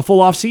a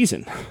full off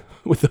season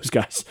with those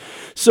guys.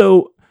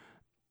 So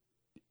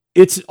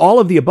it's all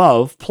of the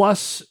above,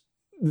 plus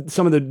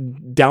some of the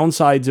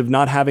downsides of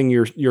not having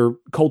your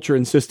culture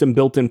and system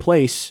built in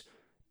place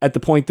at the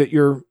point that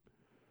you're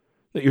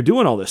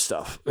doing all this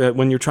stuff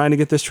when you're trying to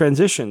get this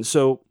transition.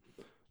 So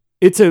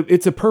it's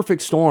a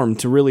perfect storm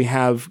to really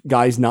have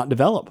guys not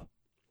develop.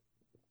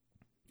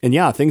 And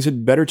yeah, things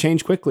had better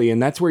change quickly.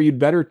 And that's where you've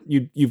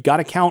got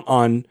to count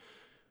on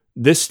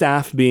this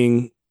staff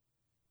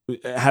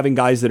having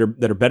guys that are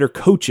better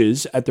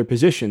coaches at their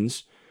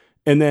positions,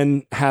 and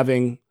then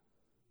having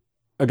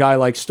a guy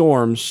like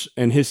Storms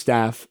and his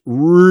staff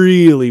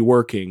really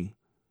working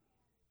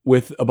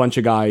with a bunch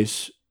of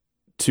guys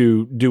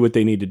to do what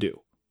they need to do.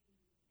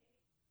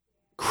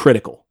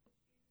 Critical.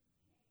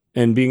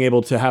 And being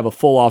able to have a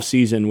full off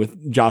season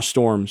with Josh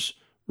Storms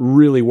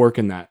really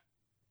working that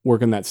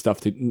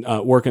stuff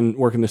to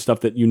working the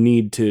stuff that you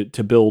need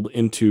to build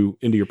into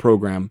your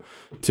program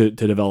to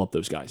develop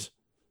those guys.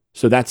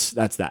 So that's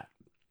that.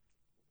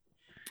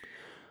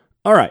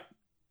 All right.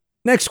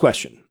 Next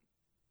question.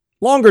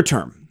 Longer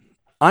term.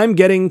 I'm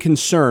getting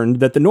concerned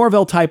that the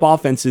Norvell-type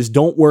offenses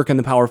don't work in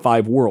the Power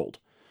 5 world.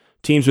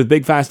 Teams with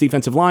big, fast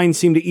defensive lines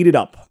seem to eat it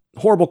up.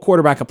 Horrible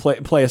quarterback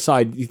play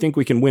aside, you think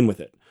we can win with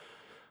it?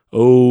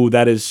 Oh,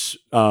 that is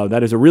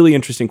a really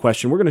interesting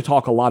question. We're going to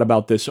talk a lot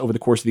about this over the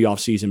course of the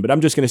offseason, but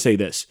I'm just going to say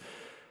this.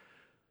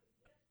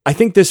 I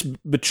think this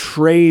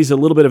betrays a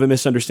little bit of a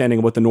misunderstanding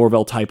of what the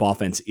Norvell-type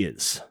offense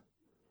is.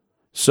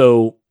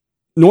 So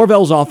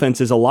Norvell's offense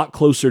is a lot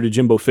closer to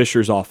Jimbo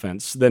Fisher's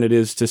offense than it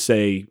is to,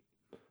 say,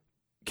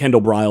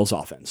 Kendall Briles'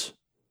 offense.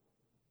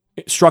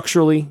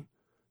 Structurally,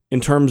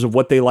 in terms of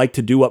what they like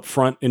to do up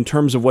front, in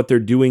terms of what they're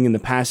doing in the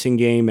passing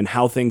game and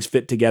how things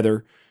fit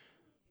together,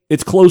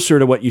 it's closer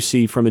to what you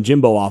see from a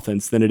Jimbo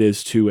offense than it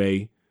is to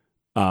a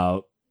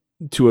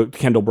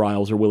Kendall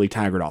Briles or Willie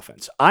Taggart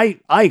offense. I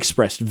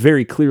expressed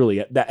very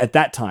clearly at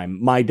that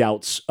time my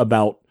doubts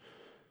about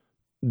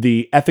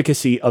the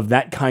efficacy of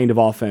that kind of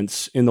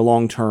offense in the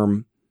long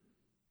term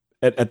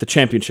at the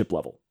championship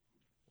level.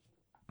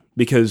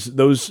 Because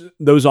those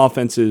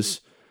offenses,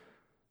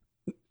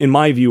 in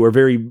my view, are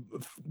very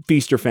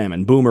feast or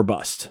famine, boom or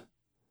bust.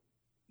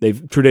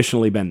 They've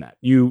traditionally been that.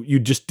 You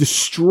just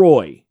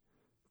destroy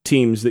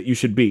teams that you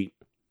should beat.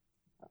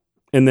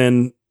 And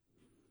then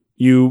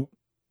you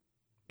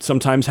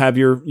sometimes have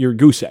your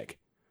goose egg.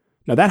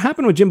 Now that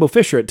happened with Jimbo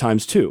Fisher at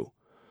times too.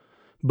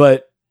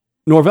 But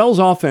Norvell's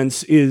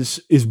offense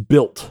is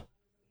built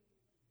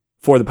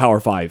for the Power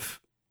 5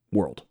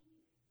 world.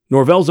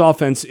 Norvell's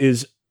offense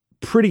is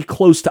pretty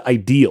close to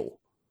ideal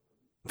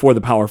for the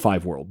Power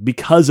 5 world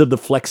because of the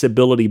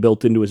flexibility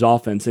built into his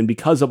offense and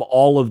because of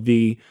all of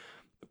the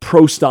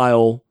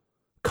pro-style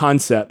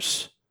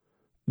concepts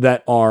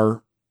that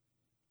are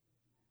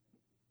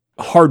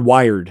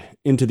hardwired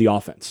into the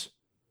offense.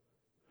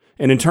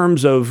 And in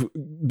terms of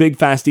big,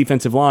 fast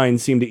defensive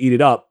lines seem to eat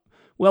it up,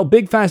 well,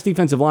 big, fast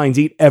defensive lines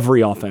eat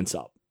every offense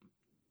up.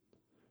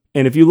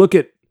 And if you look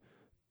at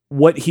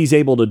what he's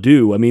able to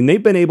do, I mean, they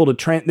were able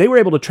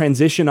to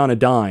transition on a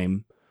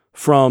dime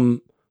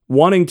from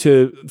wanting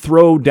to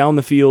throw down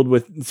the field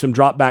with some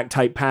drop back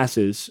type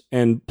passes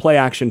and play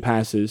action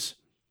passes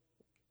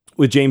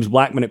with James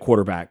Blackman at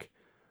quarterback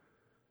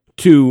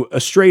to a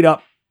straight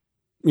up,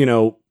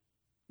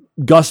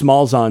 Gus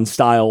Malzahn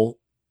style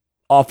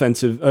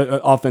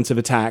offensive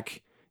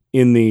attack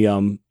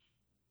once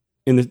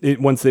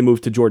they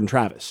moved to Jordan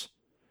Travis.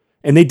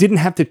 And they didn't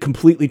have to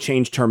completely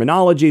change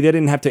terminology. They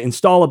didn't have to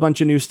install a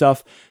bunch of new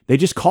stuff. They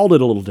just called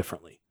it a little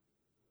differently.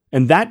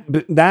 And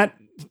that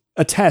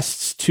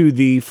attests to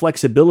the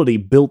flexibility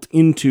built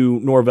into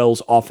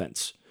Norvell's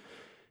offense.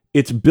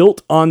 It's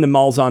built on the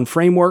Malzahn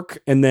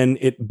framework, and then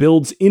it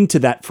builds into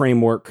that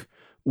framework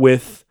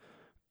with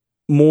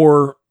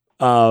more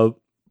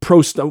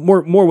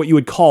more what you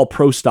would call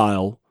pro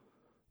style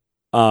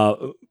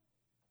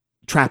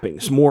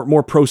trappings,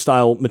 more pro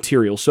style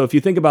material. So if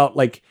you think about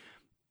like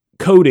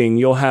coding,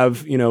 you'll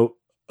have,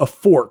 a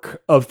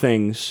fork of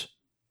things.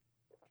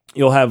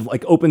 You'll have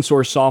like open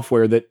source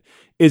software that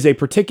is a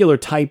particular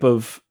type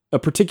of a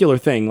particular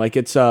thing, like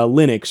it's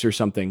Linux or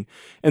something.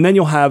 And then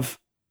you'll have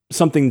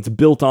something that's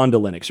built onto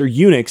Linux, or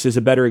Unix is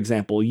a better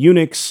example.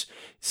 Unix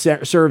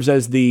serves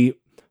as the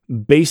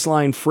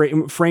baseline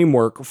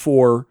framework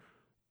for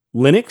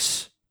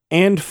Linux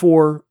and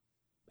for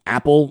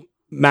Apple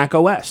Mac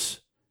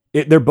OS.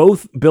 They're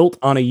both built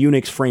on a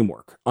Unix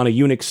framework, on a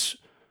Unix,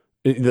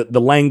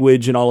 the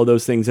language and all of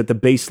those things at the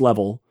base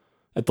level,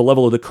 at the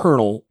level of the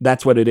kernel.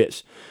 That's what it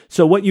is.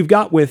 So what you've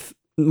got with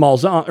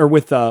Malzahn, or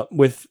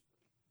with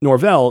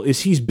Norvell,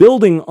 is he's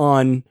building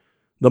on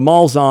the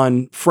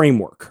Malzahn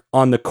framework,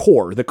 on the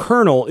core. The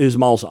kernel is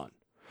Malzahn.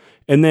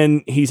 And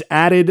then he's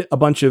added a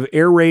bunch of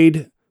air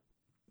raid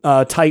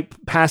type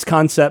pass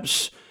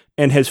concepts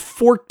and has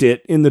forked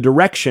it in the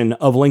direction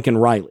of Lincoln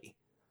Riley.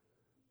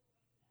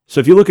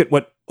 So if you look at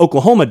what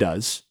Oklahoma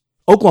does,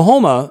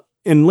 Oklahoma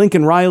in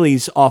Lincoln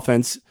Riley's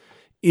offense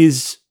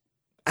is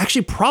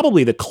actually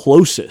probably the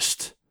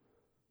closest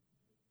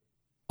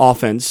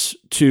offense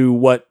to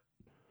what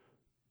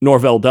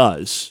Norvell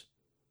does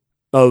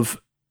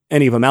of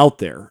any of them out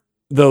there,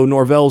 though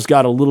Norvell's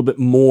got a little bit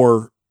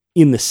more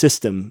in the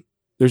system.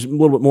 There's a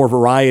little bit more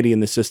variety in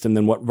the system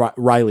than what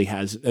Riley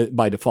has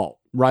by default.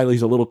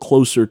 Riley's a little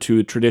closer to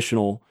a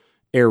traditional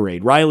air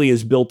raid. Riley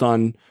is built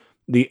on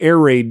the air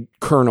raid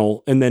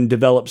kernel and then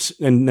developed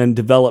with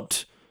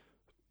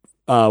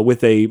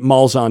a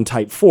Malzahn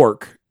type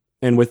fork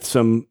and with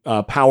some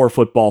power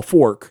football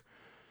fork,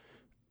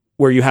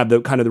 where you have the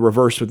kind of the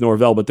reverse with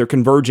Norvell, but they're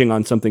converging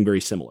on something very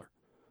similar.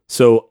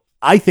 So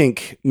I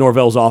think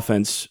Norvell's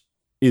offense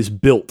is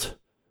built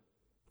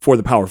for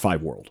the Power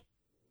 5 world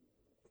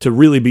to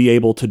really be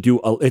able to do,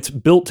 it's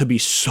built to be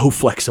so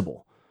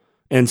flexible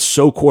and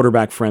so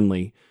quarterback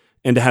friendly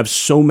and to have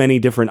so many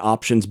different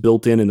options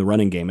built in the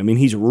running game. I mean,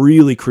 he's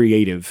really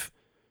creative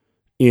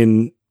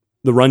in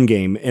the run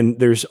game, and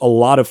there's a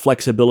lot of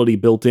flexibility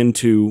built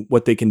into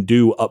what they can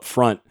do up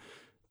front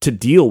to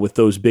deal with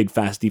those big,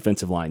 fast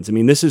defensive lines. I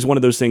mean, this is one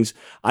of those things.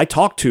 I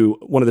talked to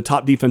one of the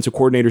top defensive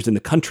coordinators in the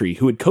country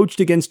who had coached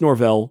against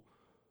Norvell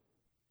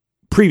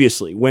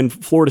previously when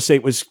Florida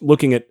State was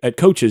looking at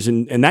coaches,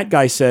 and that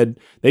guy said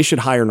they should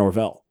hire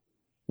Norvell.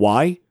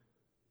 Why?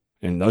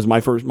 And that was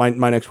my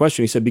next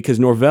question. He said, because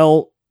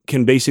Norvell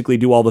can basically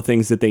do all the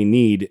things that they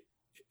need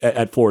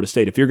at Florida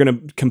State. If you're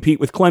going to compete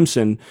with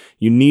Clemson,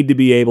 you need to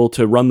be able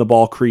to run the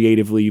ball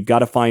creatively. You've got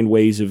to find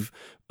ways of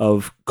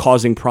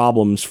causing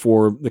problems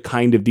for the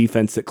kind of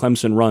defense that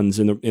Clemson runs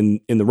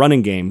in the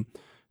running game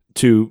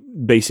to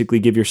basically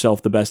give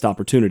yourself the best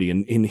opportunity.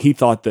 And he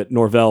thought that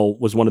Norvell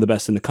was one of the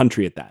best in the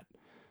country at that.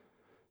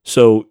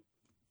 So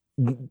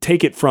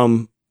take it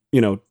from,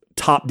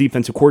 top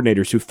defensive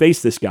coordinators who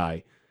face this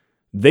guy.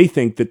 They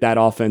think that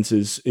offense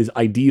is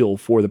ideal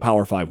for the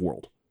Power 5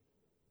 world.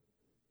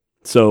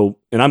 So,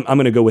 and I'm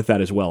going to go with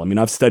that as well. I mean,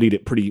 I've studied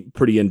it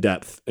pretty in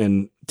depth,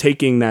 and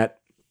taking that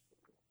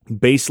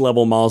base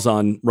level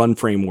Malzahn run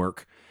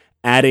framework,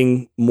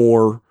 adding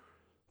more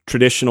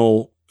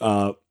traditional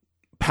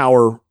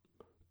power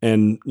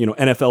and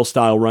NFL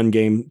style run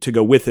game to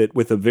go with it,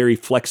 with a very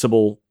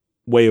flexible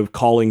way of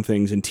calling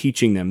things and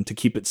teaching them to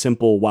keep it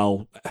simple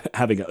while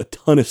having a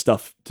ton of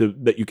stuff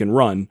that you can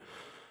run,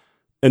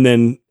 and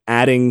then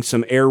adding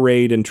some air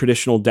raid and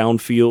traditional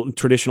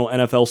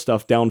NFL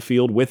stuff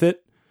downfield with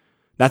it.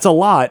 That's a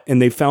lot,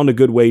 and they've found a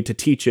good way to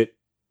teach it,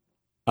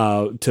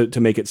 to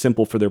make it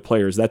simple for their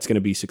players. That's going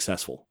to be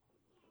successful.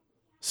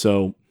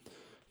 So,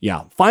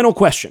 yeah. Final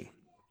question.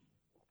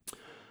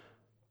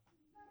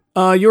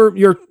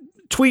 Your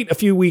tweet a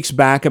few weeks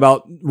back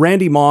about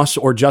Randy Moss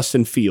or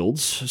Justin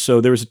Fields.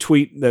 So there was a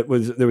tweet there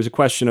was a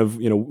question of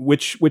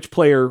which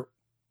player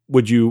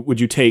would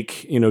you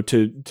take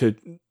to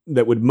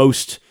that would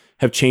most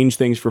have changed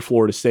things for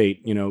Florida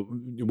State.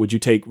 Would you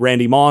take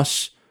Randy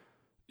Moss?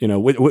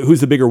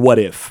 Who's the bigger what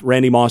if,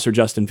 Randy Moss or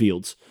Justin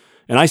Fields?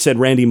 And I said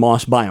Randy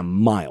Moss by a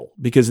mile,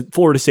 because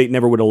Florida State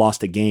never would have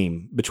lost a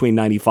game between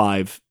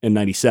 95 and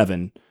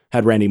 97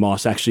 had Randy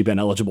Moss actually been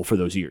eligible for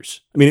those years.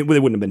 I mean, it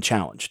wouldn't have been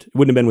challenged. It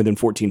wouldn't have been within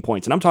 14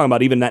 points. And I'm talking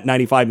about even that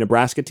 95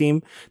 Nebraska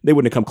team, they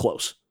wouldn't have come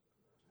close.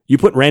 You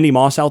put Randy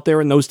Moss out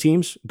there in those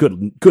teams,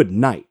 good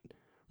night.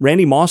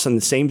 Randy Moss on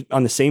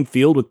the same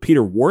field with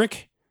Peter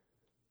Warrick?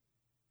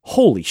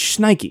 Holy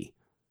shnikey.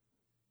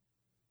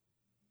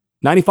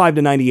 95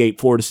 to 98,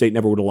 Florida State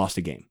never would have lost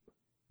a game.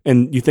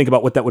 And you think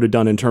about what that would have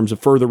done in terms of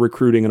further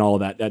recruiting and all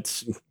of that.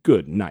 That's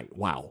good night.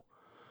 Wow.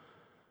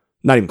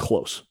 Not even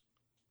close.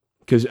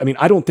 Because,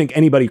 I don't think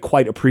anybody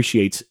quite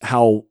appreciates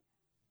how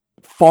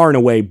far and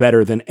away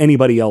better than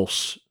anybody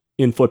else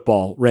in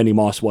football Randy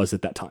Moss was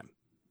at that time.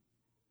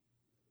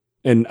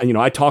 And,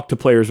 I talked to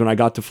players when I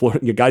got to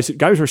Florida,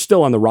 guys were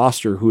still on the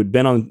roster who had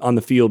been on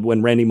the field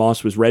when Randy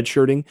Moss was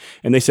redshirting,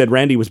 and they said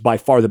Randy was by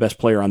far the best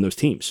player on those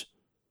teams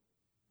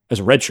as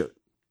a redshirt,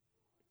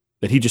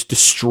 that he just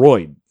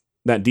destroyed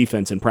that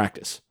defense in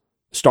practice,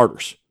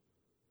 starters,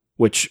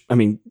 which,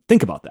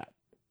 think about that.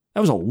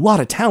 That was a lot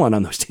of talent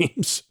on those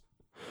teams.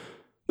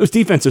 Those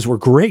defenses were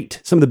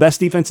great, some of the best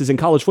defenses in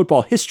college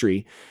football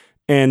history,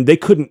 and they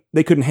couldn't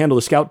handle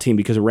the scout team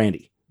because of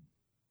Randy.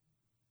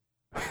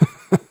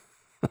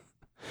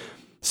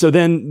 So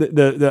then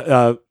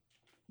the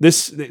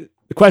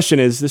question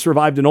is, this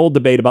revived an old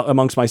debate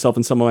amongst myself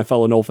and some of my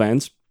fellow Nole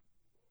fans.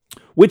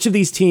 Which of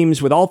these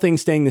teams, with all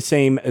things staying the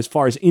same as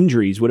far as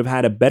injuries, would have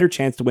had a better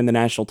chance to win the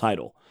national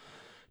title?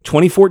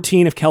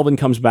 2014 if Kelvin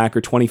comes back,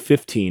 or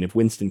 2015 if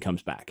Winston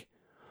comes back?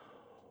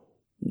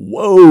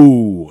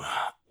 Whoa.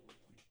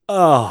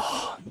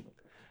 Oh,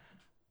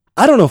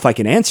 I don't know if I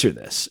can answer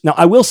this. Now,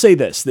 I will say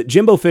this, that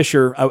Jimbo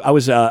Fisher, I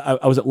was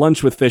at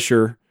lunch with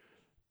Fisher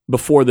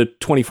before the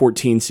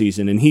 2014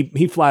 season, and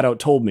he flat out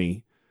told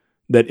me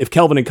that if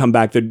Kelvin had come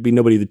back, there'd be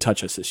nobody to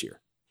touch us this year.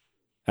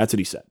 That's what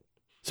he said.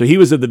 So he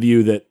was of the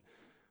view that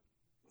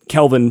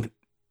Kelvin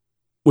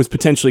was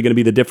potentially going to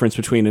be the difference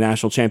between a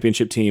national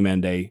championship team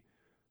and a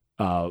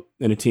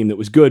team that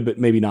was good, but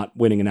maybe not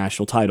winning a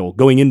national title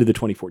going into the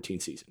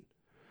 2014 season.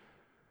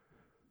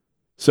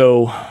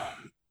 So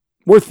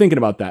worth thinking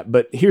about that.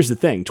 But here's the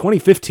thing.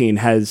 2015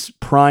 has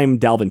prime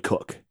Dalvin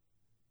Cook.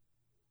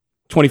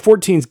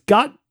 2014's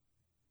got,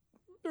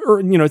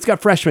 it's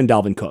got freshman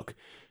Dalvin Cook.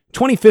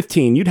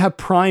 2015, you'd have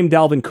prime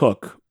Dalvin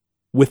Cook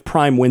with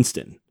prime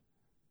Winston.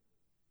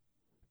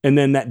 And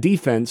then that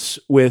defense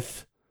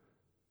with,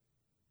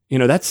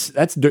 that's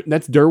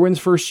Derwin's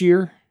first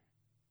year,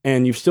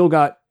 and you've still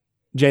got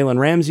Jalen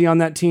Ramsey on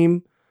that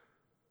team.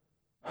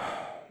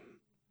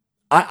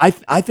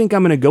 I think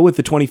I'm going to go with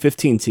the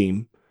 2015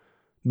 team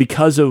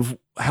because of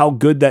how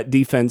good that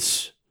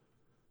defense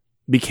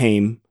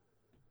became,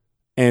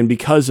 and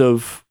because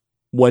of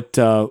what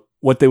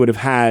they would have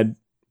had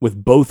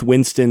with both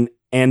Winston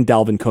and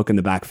Dalvin Cook in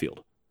the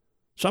backfield.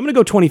 So I'm going to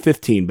go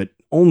 2015, but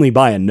only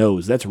by a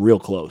nose. That's real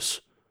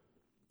close.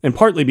 And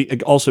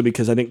partly also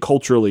because I think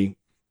culturally,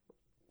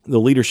 the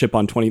leadership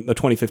on the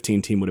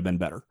 2015 team would have been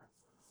better.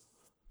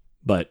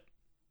 But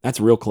that's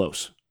real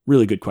close.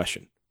 Really good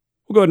question.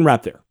 We'll go ahead and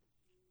wrap there.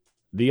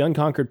 The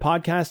Unconquered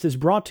Podcast is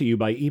brought to you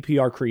by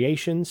EPR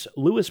Creations,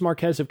 Louis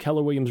Marquez of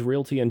Keller Williams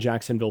Realty in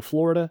Jacksonville,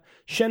 Florida,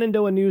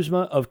 Shenandoah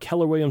Newsma of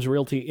Keller Williams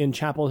Realty in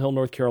Chapel Hill,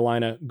 North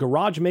Carolina,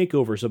 Garage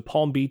Makeovers of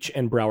Palm Beach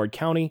and Broward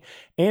County,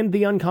 and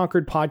the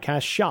Unconquered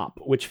Podcast Shop,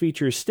 which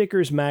features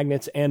stickers,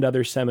 magnets, and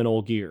other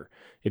Seminole gear.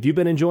 If you've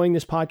been enjoying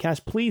this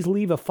podcast, please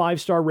leave a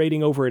 5-star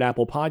rating over at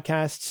Apple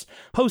Podcasts,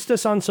 post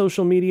us on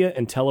social media,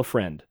 and tell a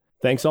friend.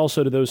 Thanks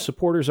also to those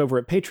supporters over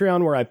at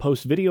Patreon, where I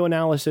post video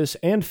analysis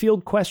and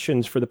field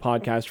questions for the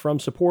podcast from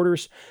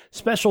supporters.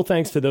 Special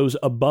thanks to those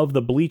above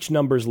the bleach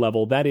numbers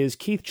level. That is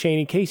Keith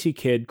Cheney, Casey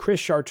Kidd, Chris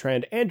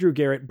Chartrand, Andrew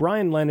Garrett,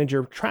 Brian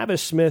Leninger,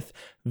 Travis Smith,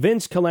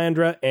 Vince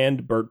Calandra,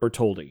 and Bert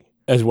Bertoldi,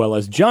 as well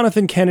as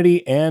Jonathan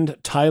Kennedy and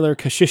Tyler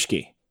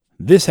Kashishki.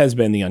 This has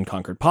been the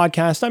Unconquered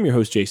Podcast. I'm your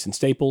host, Jason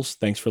Staples.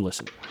 Thanks for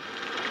listening.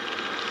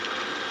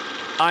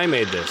 I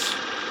made this.